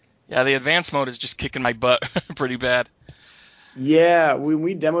 Yeah, the advanced mode is just kicking my butt pretty bad. Yeah, when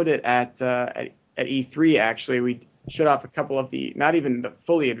we demoed it at E3, actually, we showed off a couple of the, not even the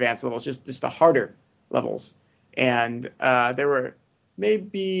fully advanced levels, just the harder levels. And there were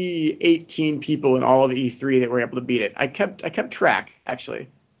maybe 18 people in all of E3 that were able to beat it. I kept track, actually,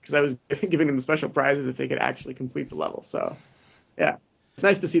 because I was giving them special prizes if they could actually complete the level. So, yeah, it's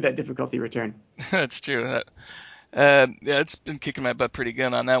nice to see that difficulty return. That's true. Yeah, it's been kicking my butt pretty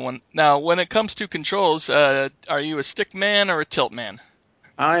good on that one. Now, when it comes to controls, are you a stick man or a tilt man?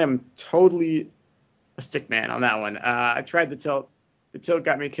 I am totally a stick man on that one. I tried the tilt. The tilt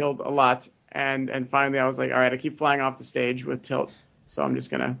got me killed a lot, and finally I was like, all right, I keep flying off the stage with tilt, so I'm just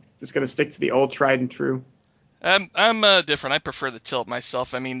gonna stick to the old tried and true. I'm different. I prefer the tilt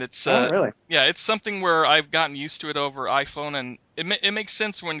myself. I mean, it's really? Yeah, it's something where I've gotten used to it over iPhone, and it makes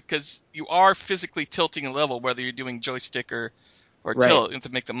sense because you are physically tilting a level, whether you're doing joystick or Right. tilt, and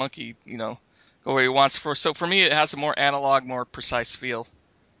to make the monkey, go where he wants. So for me, it has a more analog, more precise feel.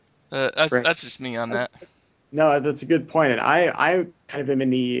 Right. That's just me on that. No, that's a good point, and I kind of am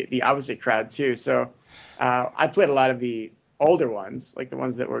in the opposite crowd too. So I played a lot of the older ones, like the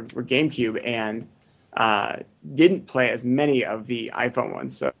ones that were GameCube, and didn't play as many of the iPhone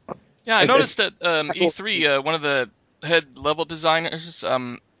ones. So Yeah, I noticed at E3, one of the head level designers,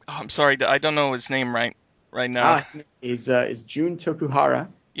 I'm sorry, I don't know his name right now. Is Jun Tokuhara.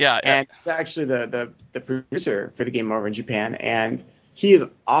 Yeah, And he's actually the producer for the game over in Japan, and he is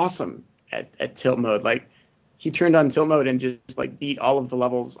awesome at tilt mode. Like, he turned on tilt mode and just like beat all of the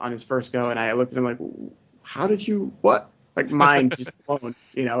levels on his first go, and I looked at him like, how did you, what? Like, mind just blown.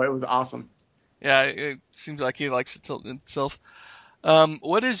 It was awesome. Yeah, it seems like he likes to tilt himself.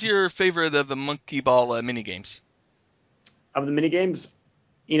 What is your favorite of the Monkey Ball minigames? Of the minigames,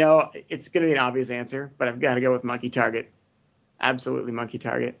 it's going to be an obvious answer, but I've got to go with Monkey Target. Absolutely Monkey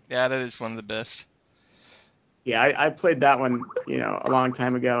Target. Yeah, that is one of the best. Yeah, I played that one, a long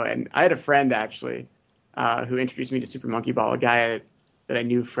time ago, and I had a friend actually who introduced me to Super Monkey Ball, a guy that I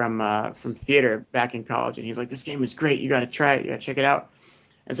knew from theater back in college, and he's like, "This game is great. You got to try it. You got to check it out."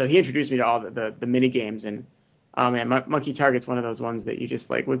 And so he introduced me to all the mini games, and man, Monkey Target's one of those ones that you just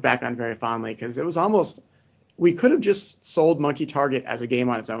like look back on very fondly, because it was almost, we could have just sold Monkey Target as a game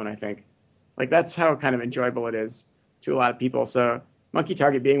on its own. I think, like, that's how kind of enjoyable it is to a lot of people. So Monkey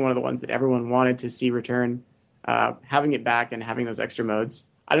Target being one of the ones that everyone wanted to see return, having it back and having those extra modes.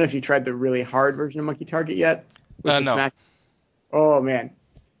 I don't know if you tried the really hard version of Monkey Target yet. No. Smash. Oh man.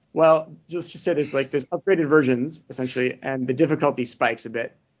 Well, just say there's upgraded versions essentially, and the difficulty spikes a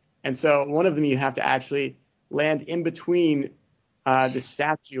bit. And so one of them you have to actually land in between the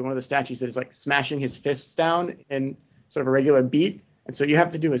statue, one of the statues that is like smashing his fists down in sort of a regular beat. And so you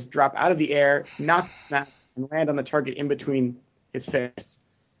have to do is drop out of the air, knock smash, and land on the target in between his fists.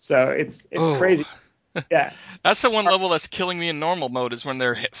 So it's crazy. Yeah. That's the one level that's killing me in normal mode, is when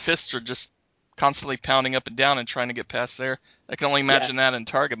their fists are just constantly pounding up and down and trying to get past there. I can only imagine that in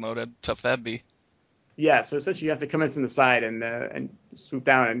target mode, how tough that'd be. Yeah, so essentially you have to come in from the side and swoop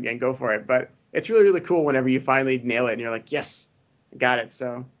down and go for it. But it's really, really cool whenever you finally nail it and you're like, yes, I got it.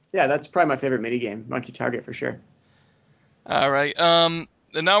 So, yeah, that's probably my favorite minigame, Monkey Target for sure. All right.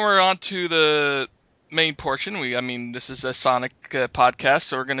 and now we're on to the main portion. This is a Sonic podcast,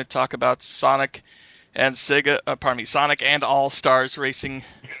 so we're going to talk about Sonic and Sonic and All Stars Racing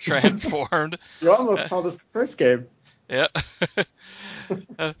Transformed. You almost called this the first game. Yeah.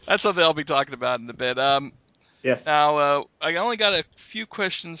 That's something I'll be talking about in a bit. Yes. Now, I only got a few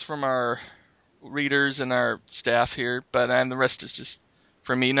questions from our readers and our staff here, and the rest is just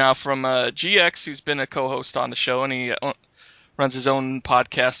from me. Now, from GX, who's been a co-host on the show, and he runs his own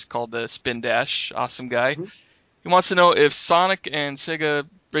podcast called the Spin Dash. Awesome guy. Mm-hmm. He wants to know if Sonic and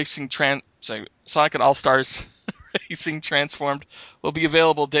Sonic and All Stars Racing Transformed will be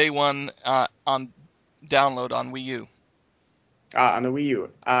available day one on download on Wii U. On the Wii U.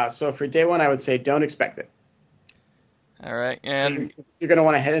 So for day one, I would say don't expect it. All right, and so you're going to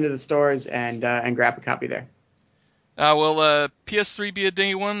want to head into the stores and grab a copy there. Will PS3 be a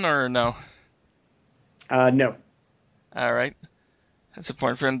day one or no? No. All right, that's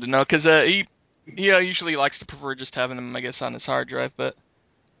important for him to know because he usually likes to prefer just having them, I guess, on his hard drive. But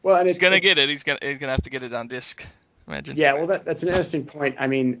he's gonna get it. He's gonna have to get it on disc. Imagine. Yeah, well, that's an interesting point. I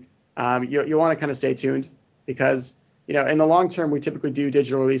mean, you want to kind of stay tuned because in the long term we typically do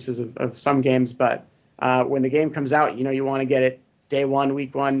digital releases of some games, but when the game comes out, you want to get it day one,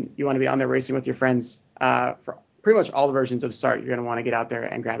 week one. You want to be on there racing with your friends. For pretty much all the versions of Start, you're going to want to get out there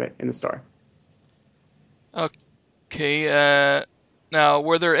and grab it in the store. Okay. Now,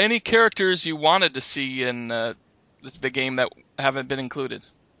 were there any characters you wanted to see in the game that haven't been included?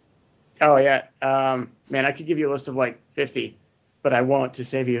 Oh, yeah. Man, I could give you a list of like 50, but I won't to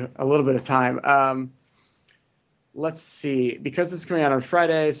save you a little bit of time. Let's see. Because this is coming out on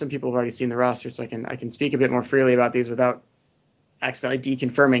Friday, some people have already seen the roster, so I can speak a bit more freely about these without accidentally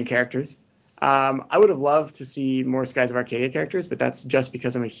deconfirming characters. I would have loved to see more Skies of Arcadia characters, but that's just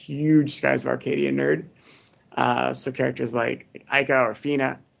because I'm a huge Skies of Arcadia nerd. So characters like Aika or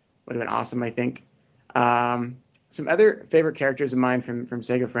Fina would have been awesome, I think. Some other favorite characters of mine from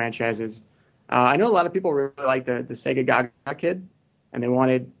Sega franchises. I know a lot of people really like the Sega Gaga kid, and they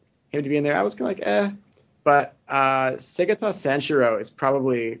wanted him to be in there. I was kind of like, But Segata Sanshiro is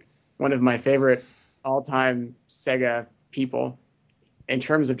probably one of my favorite all-time Sega people in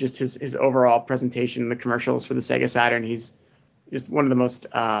terms of just his overall presentation in the commercials for the Sega Saturn. He's just one of the most,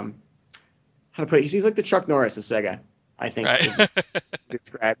 how to put it, he's like the Chuck Norris of Sega, I think. Right.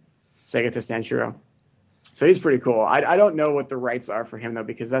 Describe Segata Sanshiro. So he's pretty cool. I don't know what the rights are for him, though,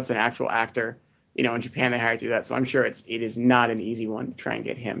 because that's an actual actor. In Japan they hired to do that, so I'm sure it is not an easy one to try and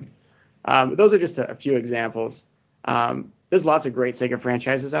get him. Those are just a few examples. There's lots of great Sega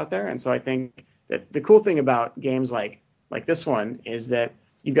franchises out there, and so I think that the cool thing about games like this one is that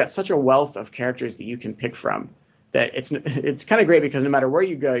you've got such a wealth of characters that you can pick from that it's kind of great because no matter where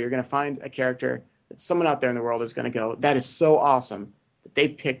you go, you're going to find a character that someone out there in the world is going to go, that is so awesome that they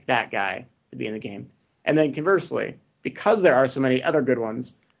picked that guy to be in the game. And then conversely, because there are so many other good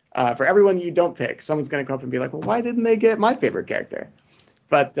ones, for everyone you don't pick, someone's going to come up and be like, well, why didn't they get my favorite character?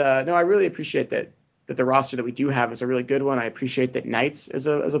 But no, I really appreciate that the roster that we do have is a really good one. I appreciate that Knights is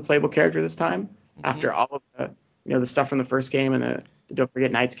a playable character this time after all of the the stuff from the first game and the Don't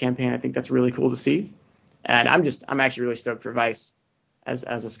Forget Knights campaign. I think that's really cool to see, and I'm actually really stoked for Vice as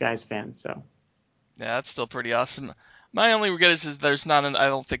a Skies fan. So yeah, that's still pretty awesome. My only regret is there's not I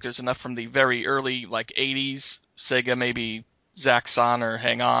don't think there's enough from the very early like 80s Sega, maybe Zaxxon or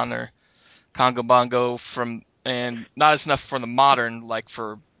Hang On or Congo Bongo and not as enough for the modern, like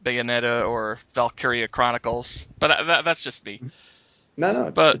for Bayonetta or Valkyria Chronicles. But that's just me.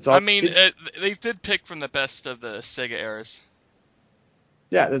 No. But it's all, they did pick from the best of the Sega eras.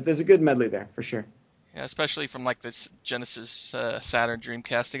 Yeah, there's a good medley there for sure. Yeah, especially from like the Genesis, Saturn,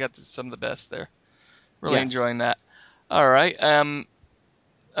 Dreamcast. They got some of the best there. Really enjoying that. All right.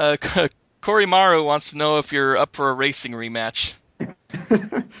 Corey Maru wants to know if you're up for a racing rematch.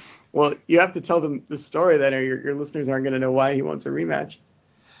 Well, you have to tell them the story then, or your listeners aren't going to know why he wants a rematch.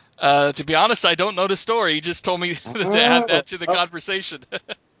 To be honest, I don't know the story. He just told me to add that to the conversation.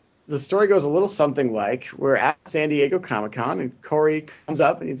 The story goes a little something like, we're at San Diego Comic-Con, and Corey comes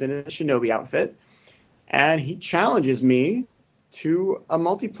up, and he's in a Shinobi outfit, and he challenges me to a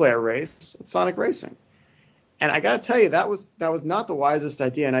multiplayer race at Sonic Racing. And I got to tell you, that was not the wisest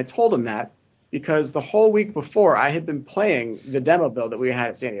idea, and I told him that, because the whole week before, I had been playing the demo build that we had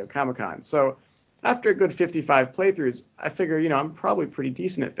at San Diego Comic-Con. So after a good 55 playthroughs, I figure, I'm probably pretty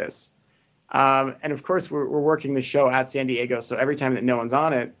decent at this. And of course, we're working the show at San Diego, so every time that no one's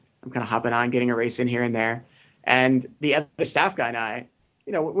on it, I'm kind of hopping on, getting a race in here and there. And the other staff guy and I,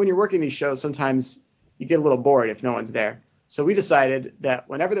 when you're working these shows, sometimes you get a little bored if no one's there. So we decided that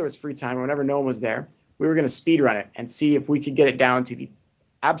whenever there was free time or whenever no one was there, we were going to speed run it and see if we could get it down to the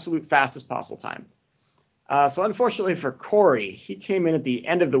absolute fastest possible time. So unfortunately for Corey, he came in at the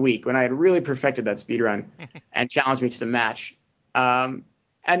end of the week when I had really perfected that speed run and challenged me to the match. And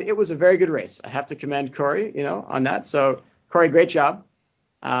it was a very good race. I have to commend Corey, on that. So Corey, great job.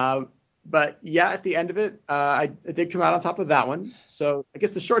 But yeah, at the end of it, I did come out on top of that one. So I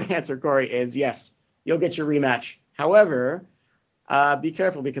guess the short answer, Corey, is yes, you'll get your rematch. However, be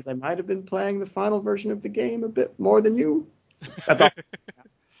careful because I might have been playing the final version of the game a bit more than you. That's all.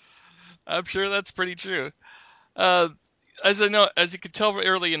 I'm sure that's pretty true. As you could tell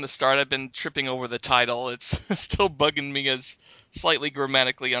early in the start, I've been tripping over the title. It's still bugging me as slightly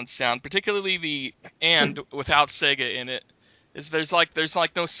grammatically unsound, particularly the "and" without Sega in it. There's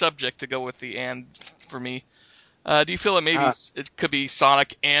no subject to go with the "and" for me. Do you feel that maybe it could be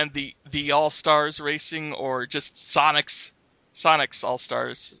Sonic and the All Stars Racing, or just Sonic's All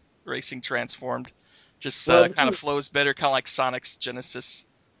Stars Racing transformed? Just kind of flows better, kind of like Sonic's Genesis,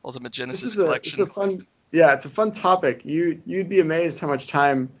 Ultimate Genesis Collection. It's a fun topic. You'd be amazed how much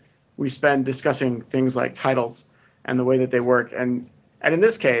time we spend discussing things like titles and the way that they work. And in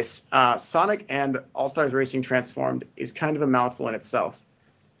this case, Sonic and All-Stars Racing Transformed is kind of a mouthful in itself.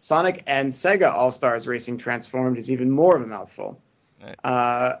 Sonic and Sega All-Stars Racing Transformed is even more of a mouthful.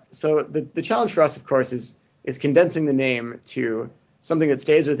 Right. So the challenge for us, of course, is condensing the name to something that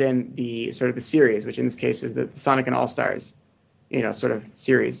stays within the sort of the series, which in this case is the Sonic and All-Stars, sort of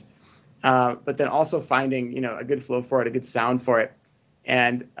series. But then also finding, a good flow for it, a good sound for it.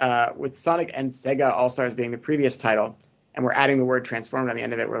 And with Sonic and Sega All-Stars being the previous title, and we're adding the word transformed on the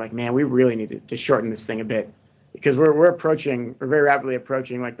end of it, we're like, man, we really need to shorten this thing a bit. Because we're very rapidly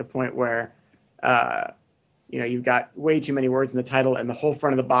approaching like the point where, you've got way too many words in the title, and the whole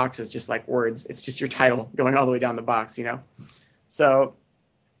front of the box is just like words. It's just your title going all the way down the box, So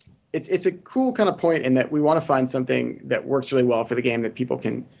it's a cool kind of point in that we want to find something that works really well for the game that people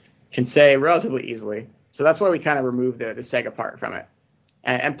can say relatively easily. So that's why we kind of removed the Sega part from it.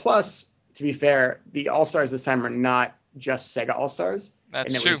 And plus, to be fair, the All-Stars this time are not just Sega All-Stars.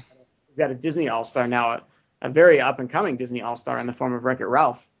 That's true. We've got a Disney All-Star now, a very up-and-coming Disney All-Star in the form of Wreck-It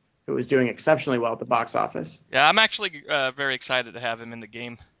Ralph, who is doing exceptionally well at the box office. Yeah, I'm actually very excited to have him in the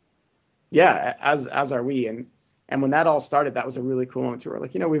game. Yeah, as are we. And when that all started, that was a really cool moment. We're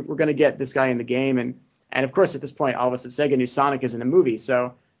like, we're going to get this guy in the game. And of course, at this point, all of us at Sega knew Sonic is in the movie.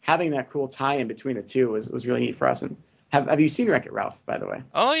 So having that cool tie-in between the two was really neat for us. And have you seen Wreck-It Ralph, by the way?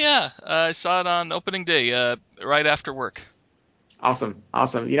 Oh, yeah. I saw it on opening day, right after work. Awesome.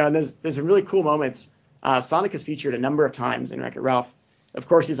 And there's some really cool moments. Sonic is featured a number of times in Wreck-It Ralph. Of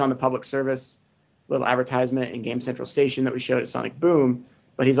course, he's on the public service little advertisement in Game Central Station that we showed at Sonic Boom.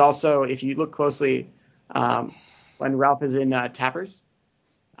 But he's also, if you look closely, when Ralph is in Tappers,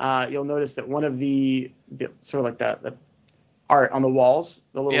 you'll notice that one of the sort of like the art on the walls,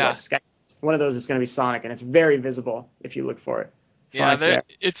 the little sketch, one of those is going to be Sonic, and it's very visible if you look for it. Sonic's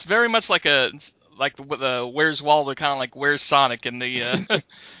it's very much like the Where's Waldo, kind of like Where's Sonic in the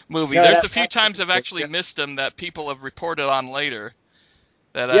movie. There's a few times I've actually missed him that people have reported on later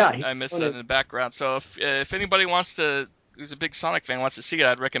that I missed that in the background. So if anybody who's a big Sonic fan wants to see it,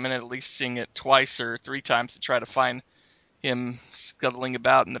 I'd recommend at least seeing it twice or three times to try to find him scuttling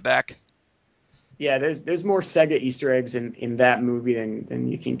about in the back. Yeah, there's more Sega Easter eggs in that movie than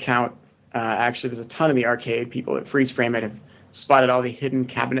you can count. Actually, there's a ton of the arcade people at Freeze Frame It have spotted all the hidden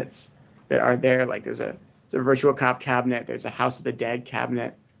cabinets that are there. Like there's a Virtual Cop cabinet, there's a House of the Dead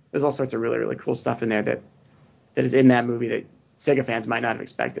cabinet. There's all sorts of really, really cool stuff in there that is in that movie that Sega fans might not have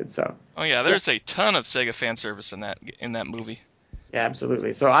expected. So. Oh yeah, there's a ton of Sega fan service in that movie. Yeah,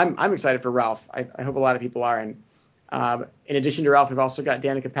 absolutely. So I'm excited for Ralph. I hope a lot of people are. And in addition to Ralph, we've also got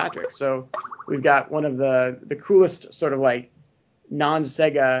Danica Patrick. So we've got one of the coolest sort of like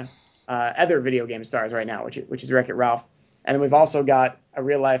non-Sega other video game stars right now, which is Wreck-It Ralph. And then we've also got a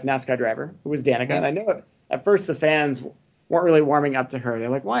real-life NASCAR driver who was Danica. And I know at first the fans weren't really warming up to her. They're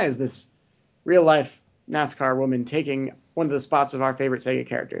like, why is this real-life NASCAR woman taking one of the spots of our favorite Sega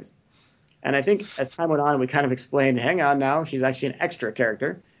characters? And I think as time went on, we kind of explained, hang on now, she's actually an extra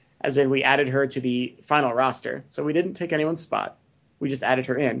character, as in we added her to the final roster. So we didn't take anyone's spot. We just added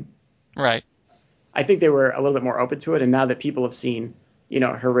her in. Right. I think they were a little bit more open to it, and now that people have seen,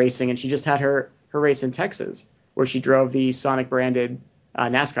 her racing, and she just had her race in Texas, where she drove the Sonic-branded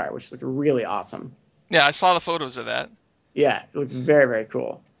NASCAR, which looked really awesome. Yeah, I saw the photos of that. Yeah, it looked very, very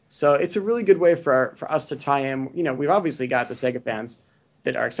cool. So it's a really good way for us to tie in. We've obviously got the Sega fans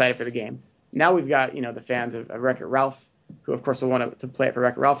that are excited for the game. Now we've got, the fans of Wreck-It Ralph, who, of course, will want to play it for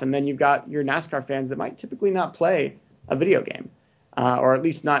Wreck-It Ralph. And then you've got your NASCAR fans that might typically not play a video game. or at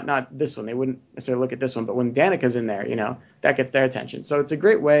least not this one. They wouldn't necessarily look at this one, but when Danica's in there, that gets their attention. So it's a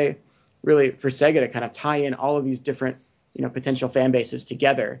great way, really, for Sega to kind of tie in all of these different, potential fan bases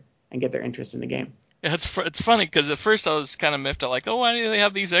together and get their interest in the game. Yeah, it's funny because at first I was kind of miffed at like, oh, why do they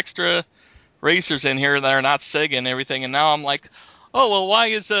have these extra racers in here that are not Sega and everything? And now I'm like, oh, well, why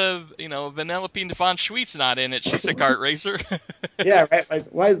is Vanellope von Schweetz not in it? She's a kart racer. Yeah, right.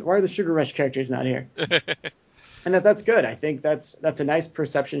 Why are the Sugar Rush characters not here? And that's good. I think that's a nice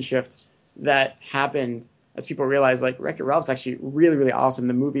perception shift that happened as people realize like Wreck-It Ralph's actually really, really awesome.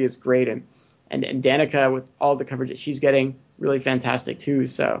 The movie is great, and Danica with all the coverage that she's getting, really fantastic too.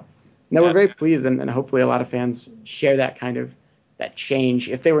 So we're very pleased, and hopefully a lot of fans share that kind of that change.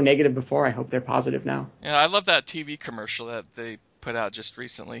 If they were negative before, I hope they're positive now. Yeah, I love that TV commercial that they put out just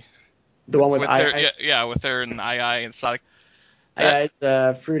recently. The one with with her and II and Sonic.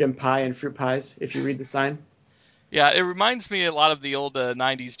 It's fruit and pie and fruit pies, if you read the sign. Yeah, it reminds me a lot of the old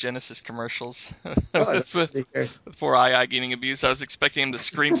 90s Genesis commercials. Before II getting abused, I was expecting him to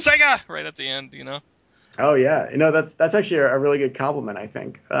scream Sega right at the end, Oh yeah, that's actually a really good compliment. I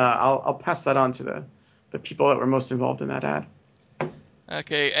think I'll pass that on to the people that were most involved in that ad.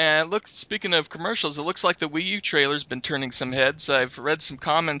 Okay, and speaking of commercials, it looks like the Wii U trailer's been turning some heads. I've read some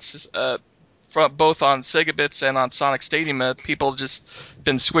comments from both on Sega Bits and on Sonic Stadium. People have just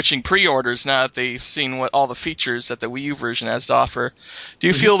been switching pre-orders now that they've seen what all the features that the Wii U version has to offer. Do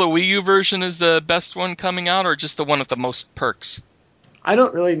you feel the Wii U version is the best one coming out, or just the one with the most perks? I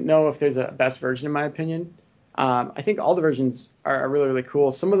don't really know if there's a best version, in my opinion. I think all the versions are really, really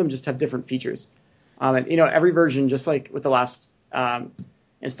cool. Some of them just have different features. And every version, just like with the last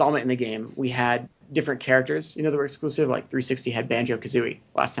installment in the game, we had different characters, that were exclusive. Like 360 had Banjo-Kazooie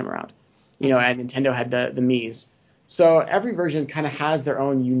last time around, and Nintendo had the Miis. So every version kind of has their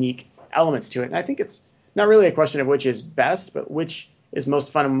own unique elements to it. And I think it's not really a question of which is best, but which is most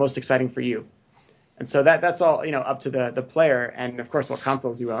fun and most exciting for you. And so that's all, up to the player and, of course, what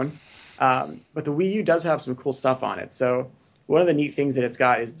consoles you own. But the Wii U does have some cool stuff on it. So one of the neat things that it's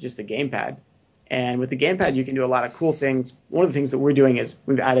got is just the gamepad. And with the gamepad, you can do a lot of cool things. One of the things that we're doing is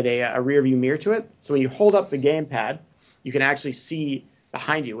we've added a rear view mirror to it. So when you hold up the gamepad, you can actually see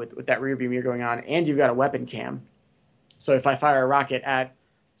behind you with that rear view mirror going on, and you've got a weapon cam. So if I fire a rocket at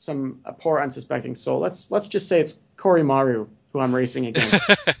a poor unsuspecting soul, let's just say it's Korimaru who I'm racing against.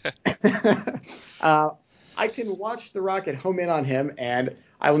 I can watch the rocket home in on him, and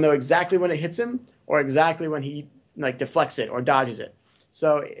I will know exactly when it hits him or exactly when he deflects it or dodges it.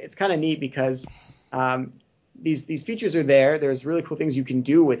 So it's kind of neat because these features are there. There's really cool things you can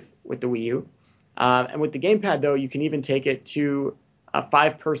do with the Wii U. And with the gamepad, though, you can even take it to a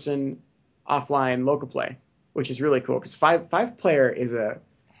 5-person offline local play, which is really cool because five player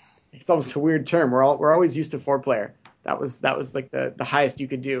it's almost a weird term. We're always used to 4-player. That was like the highest you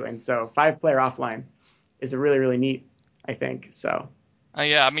could do, and so 5-player offline is a really, really neat, I think. So.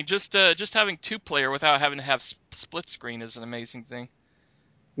 Yeah, I mean just having 2-player without having to have split screen is an amazing thing.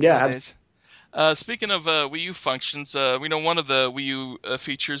 Yeah, absolutely. Speaking of Wii U functions, we know one of the Wii U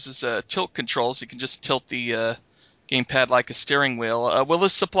features is tilt controls. You can just tilt the gamepad like a steering wheel. Will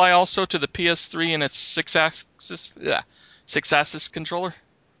this apply also to the PS3 and its 6-axis controller?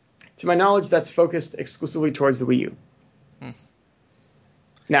 To my knowledge, that's focused exclusively towards the Wii U.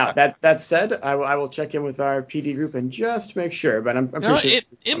 Now, that said, I will check in with our PD group and just make sure, but I'm pretty sure.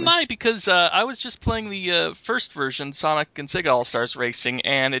 It might, because I was just playing the first version, Sonic and Sega All-Stars Racing,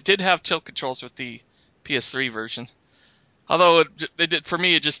 and it did have tilt controls with the PS3 version. Although for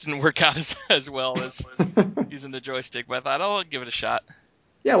me, it just didn't work out as well as using the joystick, but I thought, I'll give it a shot.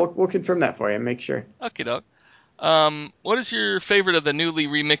 Yeah, we'll confirm that for you and make sure. Okay, doke. What is your favorite of the newly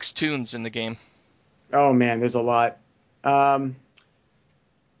remixed tunes in the game? Oh, man, there's a lot.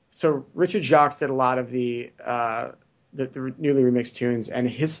 So Richard Jacques did a lot of the newly remixed tunes, and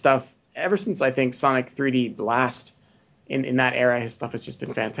his stuff, ever since I think Sonic 3D Blast in that era, his stuff has just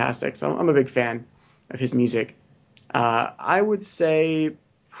been fantastic. So I'm a big fan of his music. I would say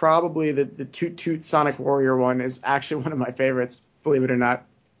probably the Toot Toot Sonic Warrior one is actually one of my favorites, believe it or not.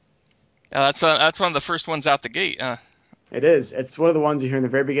 That's one of the first ones out the gate. It is. It's one of the ones you hear in the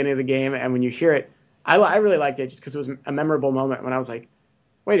very beginning of the game, and when you hear it, I really liked it just because it was a memorable moment when I was like,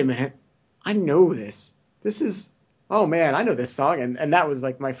 wait a minute, I know this. This is, oh man, I know this song. And that was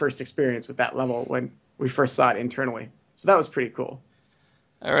like my first experience with that level when we first saw it internally. So that was pretty cool.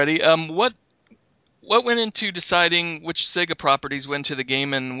 Alrighty. What went into deciding which Sega properties went to the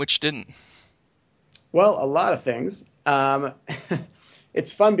game and which didn't? Well, a lot of things.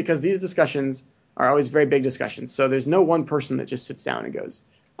 It's fun because these discussions are always very big discussions. So there's no one person that just sits down and goes,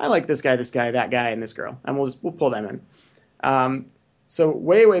 I like this guy, that guy, and this girl. And we'll pull them in. So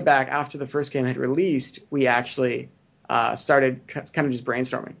way back after the first game had released, we actually started kind of just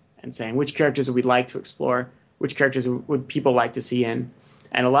brainstorming and saying which characters would we like to explore, which characters would people like to see in,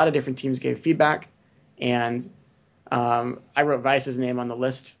 and a lot of different teams gave feedback. And I wrote Vice's name on the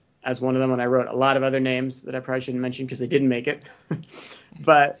list as one of them, and I wrote a lot of other names that I probably shouldn't mention because they didn't make it.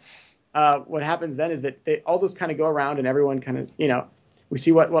 But what happens then is that all those kind of go around, and everyone kind of, we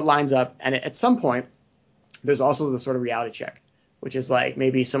see what lines up. And at some point, there's also the sort of reality check, which is like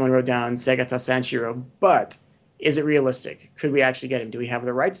maybe someone wrote down Segata Sanshiro, but is it realistic? Could we actually get him? Do we have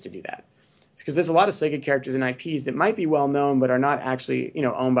the rights to do that? Because there's a lot of Sega characters and IPs that might be well known, but are not actually,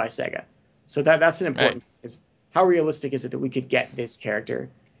 owned by Sega. So that's an important thing, is how realistic is it that we could get this character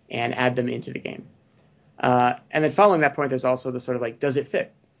and add them into the game? And then following that point, there's also the sort of like, does it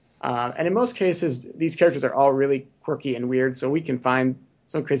fit? And in most cases, these characters are all really quirky and weird, so we can find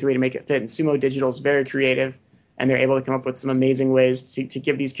some crazy way to make it fit. And Sumo Digital is very creative, and they're able to come up with some amazing ways to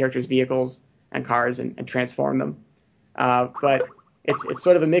give these characters vehicles and cars and transform them. But it's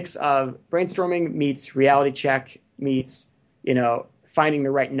sort of a mix of brainstorming meets reality check meets, finding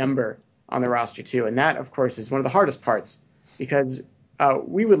the right number on the roster too. And that, of course, is one of the hardest parts, because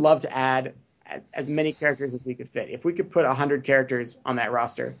we would love to add as many characters as we could fit. If we could put 100 characters on that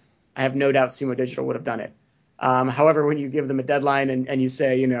roster, I have no doubt Sumo Digital would have done it. However, when you give them a deadline and you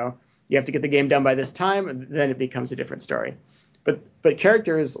say, you have to get the game done by this time, then it becomes a different story. But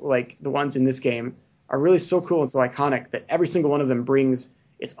characters like the ones in this game are really so cool and so iconic that every single one of them brings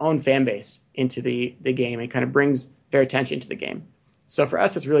its own fan base into the game and kind of brings their attention to the game. So for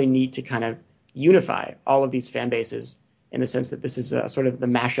us, it's really neat to kind of unify all of these fan bases in the sense that this is sort of the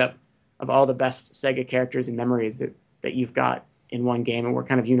mashup of all the best Sega characters and memories that you've got in one game, and we're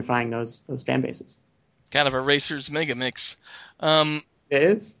kind of unifying those fan bases. Kind of a Racers mega mix. It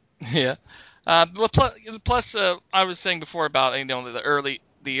is? Yeah. Well, plus, I was saying before about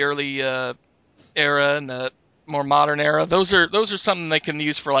the early era and the more modern era. Those are something they can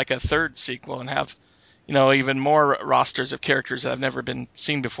use for like a third sequel and have, even more rosters of characters that have never been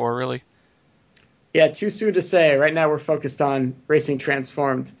seen before, really. Yeah, too soon to say. Right now we're focused on Racing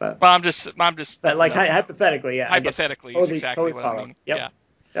Transformed, but well, I'm just. But like hypothetically, yeah. Hypothetically, is exactly what I mean. Yep. Yeah.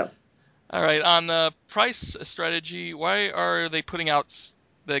 Yep. All right, on price strategy, why are they putting out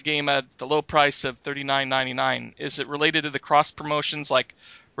the game at the low price of $39.99? Is it related to the cross promotions like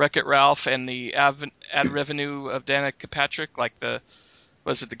Wreck-It Ralph and the ad revenue of Danica Patrick, like the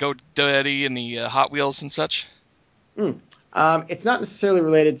GoDaddy and the Hot Wheels and such? It's not necessarily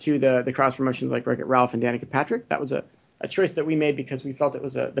related to the cross promotions like Wreck-It Ralph and Danica Patrick. That was a choice that we made because we felt it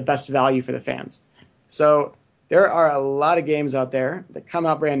was the best value for the fans. So there are a lot of games out there that come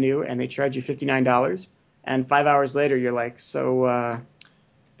out brand new and they charge you $59, and 5 hours later you're like, so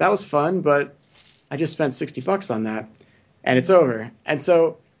that was fun, but I just spent $60 on that, and it's over. And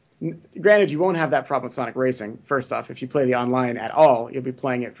so, granted, you won't have that problem with Sonic Racing. First off, if you play the online at all, you'll be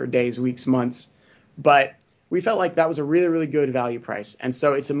playing it for days, weeks, months. But we felt like that was a really, really good value price. And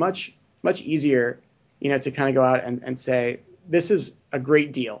so it's a much, much easier, to kind of go out and say, this is a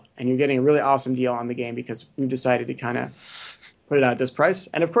great deal, and you're getting a really awesome deal on the game because we've decided to kind of put it out at this price.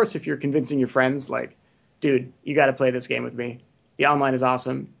 And of course, if you're convincing your friends, like, dude, you got to play this game with me. The online is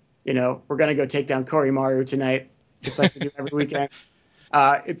awesome. We're going to go take down Korimaru tonight, just like we do every weekend.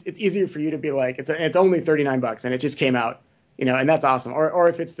 It's easier for you to be like, it's only $39 and it just came out, and that's awesome. Or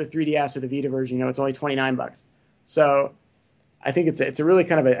if it's the 3DS or the Vita version, it's only $29. So I think it's a really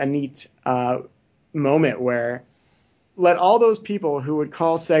kind of a neat moment where let all those people who would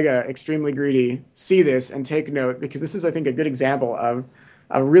call Sega extremely greedy see this and take note, because this is, I think, a good example of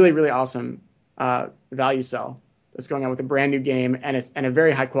a really, really awesome value sell that's going on with a brand new game and a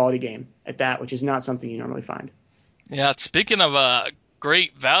very high quality game at that, which is not something you normally find. Yeah, speaking of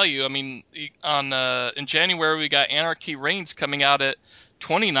great value, I mean, in January we got Anarchy Reigns coming out at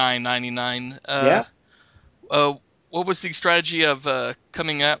 $29.99. Yeah. What was the strategy of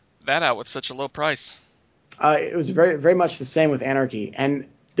coming that out with such a low price? It was very, very much the same with Anarchy. And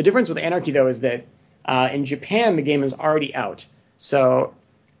the difference with Anarchy, though, is that in Japan the game is already out. So,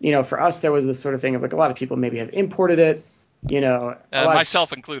 for us there was this sort of thing of like a lot of people maybe have imported it,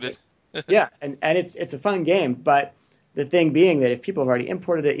 myself included. Yeah, and it's a fun game, but the thing being that if people have already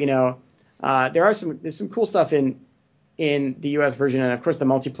imported it, there's some cool stuff in the US version, and of course the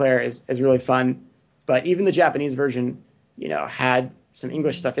multiplayer is really fun, but even the Japanese version, had some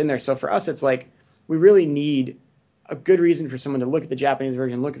English stuff in there. So for us, it's like we really need a good reason for someone to look at the Japanese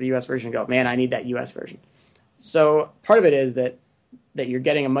version, look at the US version, and go, man, I need that US version. So part of it is that you're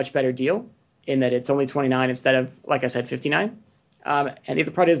getting a much better deal in that it's only $29 instead of, like I said, $59. And the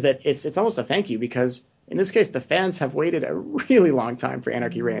other part is that it's almost a thank you, because In this case, the fans have waited a really long time for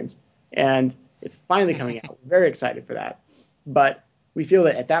Anarchy Reigns, and it's finally coming out. We're very excited for that. But we feel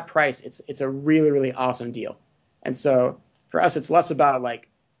that at that price, it's a really, really awesome deal. And so for us, it's less about like,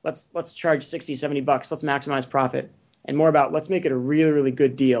 let's charge $60, $70, let's maximize profit, and more about let's make it a really, really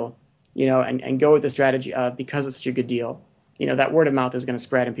good deal, and go with the strategy of, because it's such a good deal, that word of mouth is going to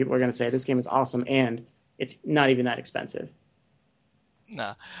spread and people are going to say this game is awesome and it's not even that expensive.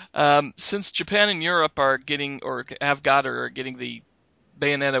 Nah. Since Japan and Europe are getting or are getting the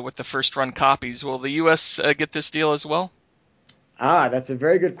Bayonetta with the first run copies, will the US get this deal as well? That's a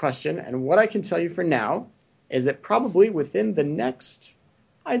very good question. And what I can tell you for now is that probably within the next,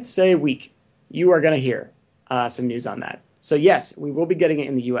 I'd say, week, you are going to hear some news on that. So yes, we will be getting it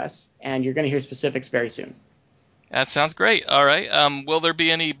in the US, and you're going to hear specifics very soon. That sounds great. All right. Will there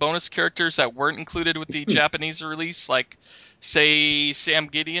be any bonus characters that weren't included with the Japanese release, like, say, Sam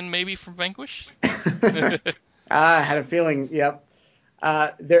Gideon maybe from Vanquish? I had a feeling, yep.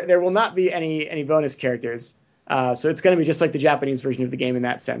 There will not be any bonus characters. So it's going to be just like the Japanese version of the game in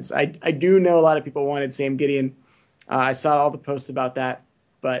that sense. I do know a lot of people wanted Sam Gideon. I saw all the posts about that.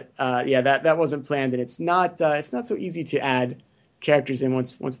 But that wasn't planned, and it's not so easy to add characters in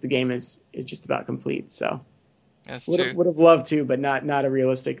once the game is just about complete. So would have loved to, but not a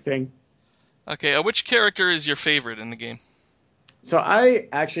realistic thing. Okay, which character is your favorite in the game? So I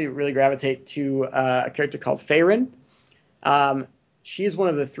actually really gravitate to a character called Feirin. She's one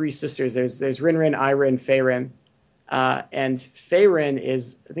of the three sisters. There's Rinrin, Irin, Feirin. And Feirin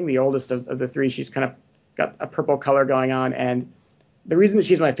is, I think, the oldest of the three. She's kind of got a purple color going on. And the reason that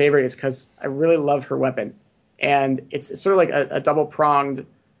she's my favorite is because I really love her weapon. And it's sort of like a double-pronged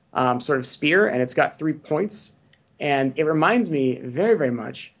sort of spear, and it's got 3 points. And it reminds me very, very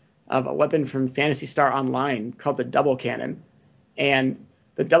much of a weapon from Phantasy Star Online called the Double Cannon. And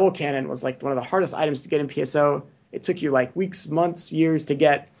the Double Cannon was like one of the hardest items to get in PSO. It took you like weeks, months, years to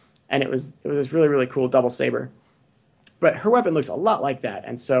get, and it was this really, really cool double saber. But her weapon looks a lot like that,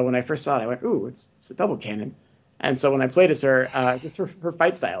 and so when I first saw it, I went, ooh, it's the Double Cannon. And so when I played as her, just her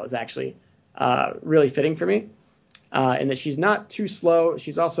fight style is actually really fitting for me, in that she's not too slow.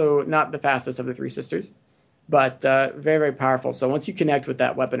 She's also not the fastest of the three sisters, but very, very powerful. So once you connect with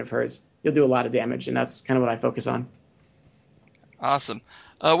that weapon of hers, you'll do a lot of damage, and that's kind of what I focus on. Awesome.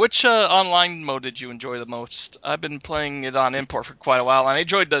 Which online mode did you enjoy the most? I've been playing it on import for quite a while, and I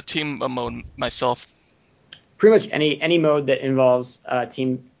enjoyed the team mode myself. Pretty much any mode that involves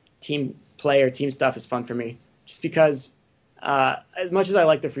team play or team stuff is fun for me. Just because as much as I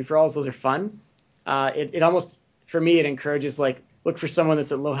like the free-for-alls, those are fun. It almost, for me, it encourages, like, look for someone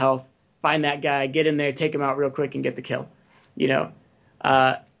that's at low health, find that guy, get in there, take him out real quick, and get the kill.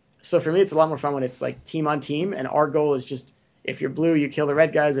 So for me, it's a lot more fun when it's like team on team, and our goal is just, if you're blue, you kill the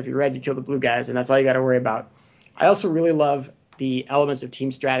red guys. If you're red, you kill the blue guys, and that's all you got to worry about. I also really love the elements of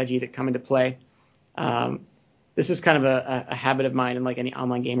team strategy that come into play. This is kind of a habit of mine in like any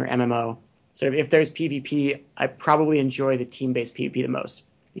online game or MMO. So if there's PvP, I probably enjoy the team-based PvP the most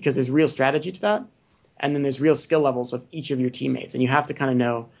because there's real strategy to that, and then there's real skill levels of each of your teammates, and you have to kind of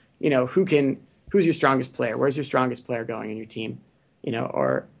know, who's your strongest player, where's your strongest player going in your team,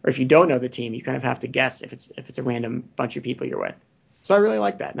 or if you don't know the team, you kind of have to guess if it's a random bunch of people you're with. So I really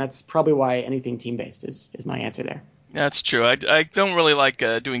like that, and that's probably why anything team-based is my answer there. That's true. I don't really like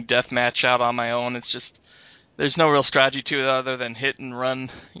doing deathmatch out on my own. It's just there's no real strategy to it other than hit and run.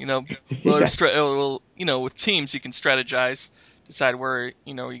 Yeah. With teams you can strategize, decide where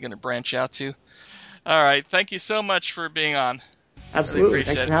you're going to branch out to. All right, thank you so much for being on. Absolutely, really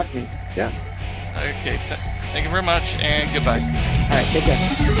thanks for having me. Yeah. Okay, thank you very much, and goodbye. All right, take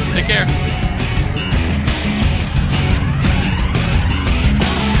care. Take care.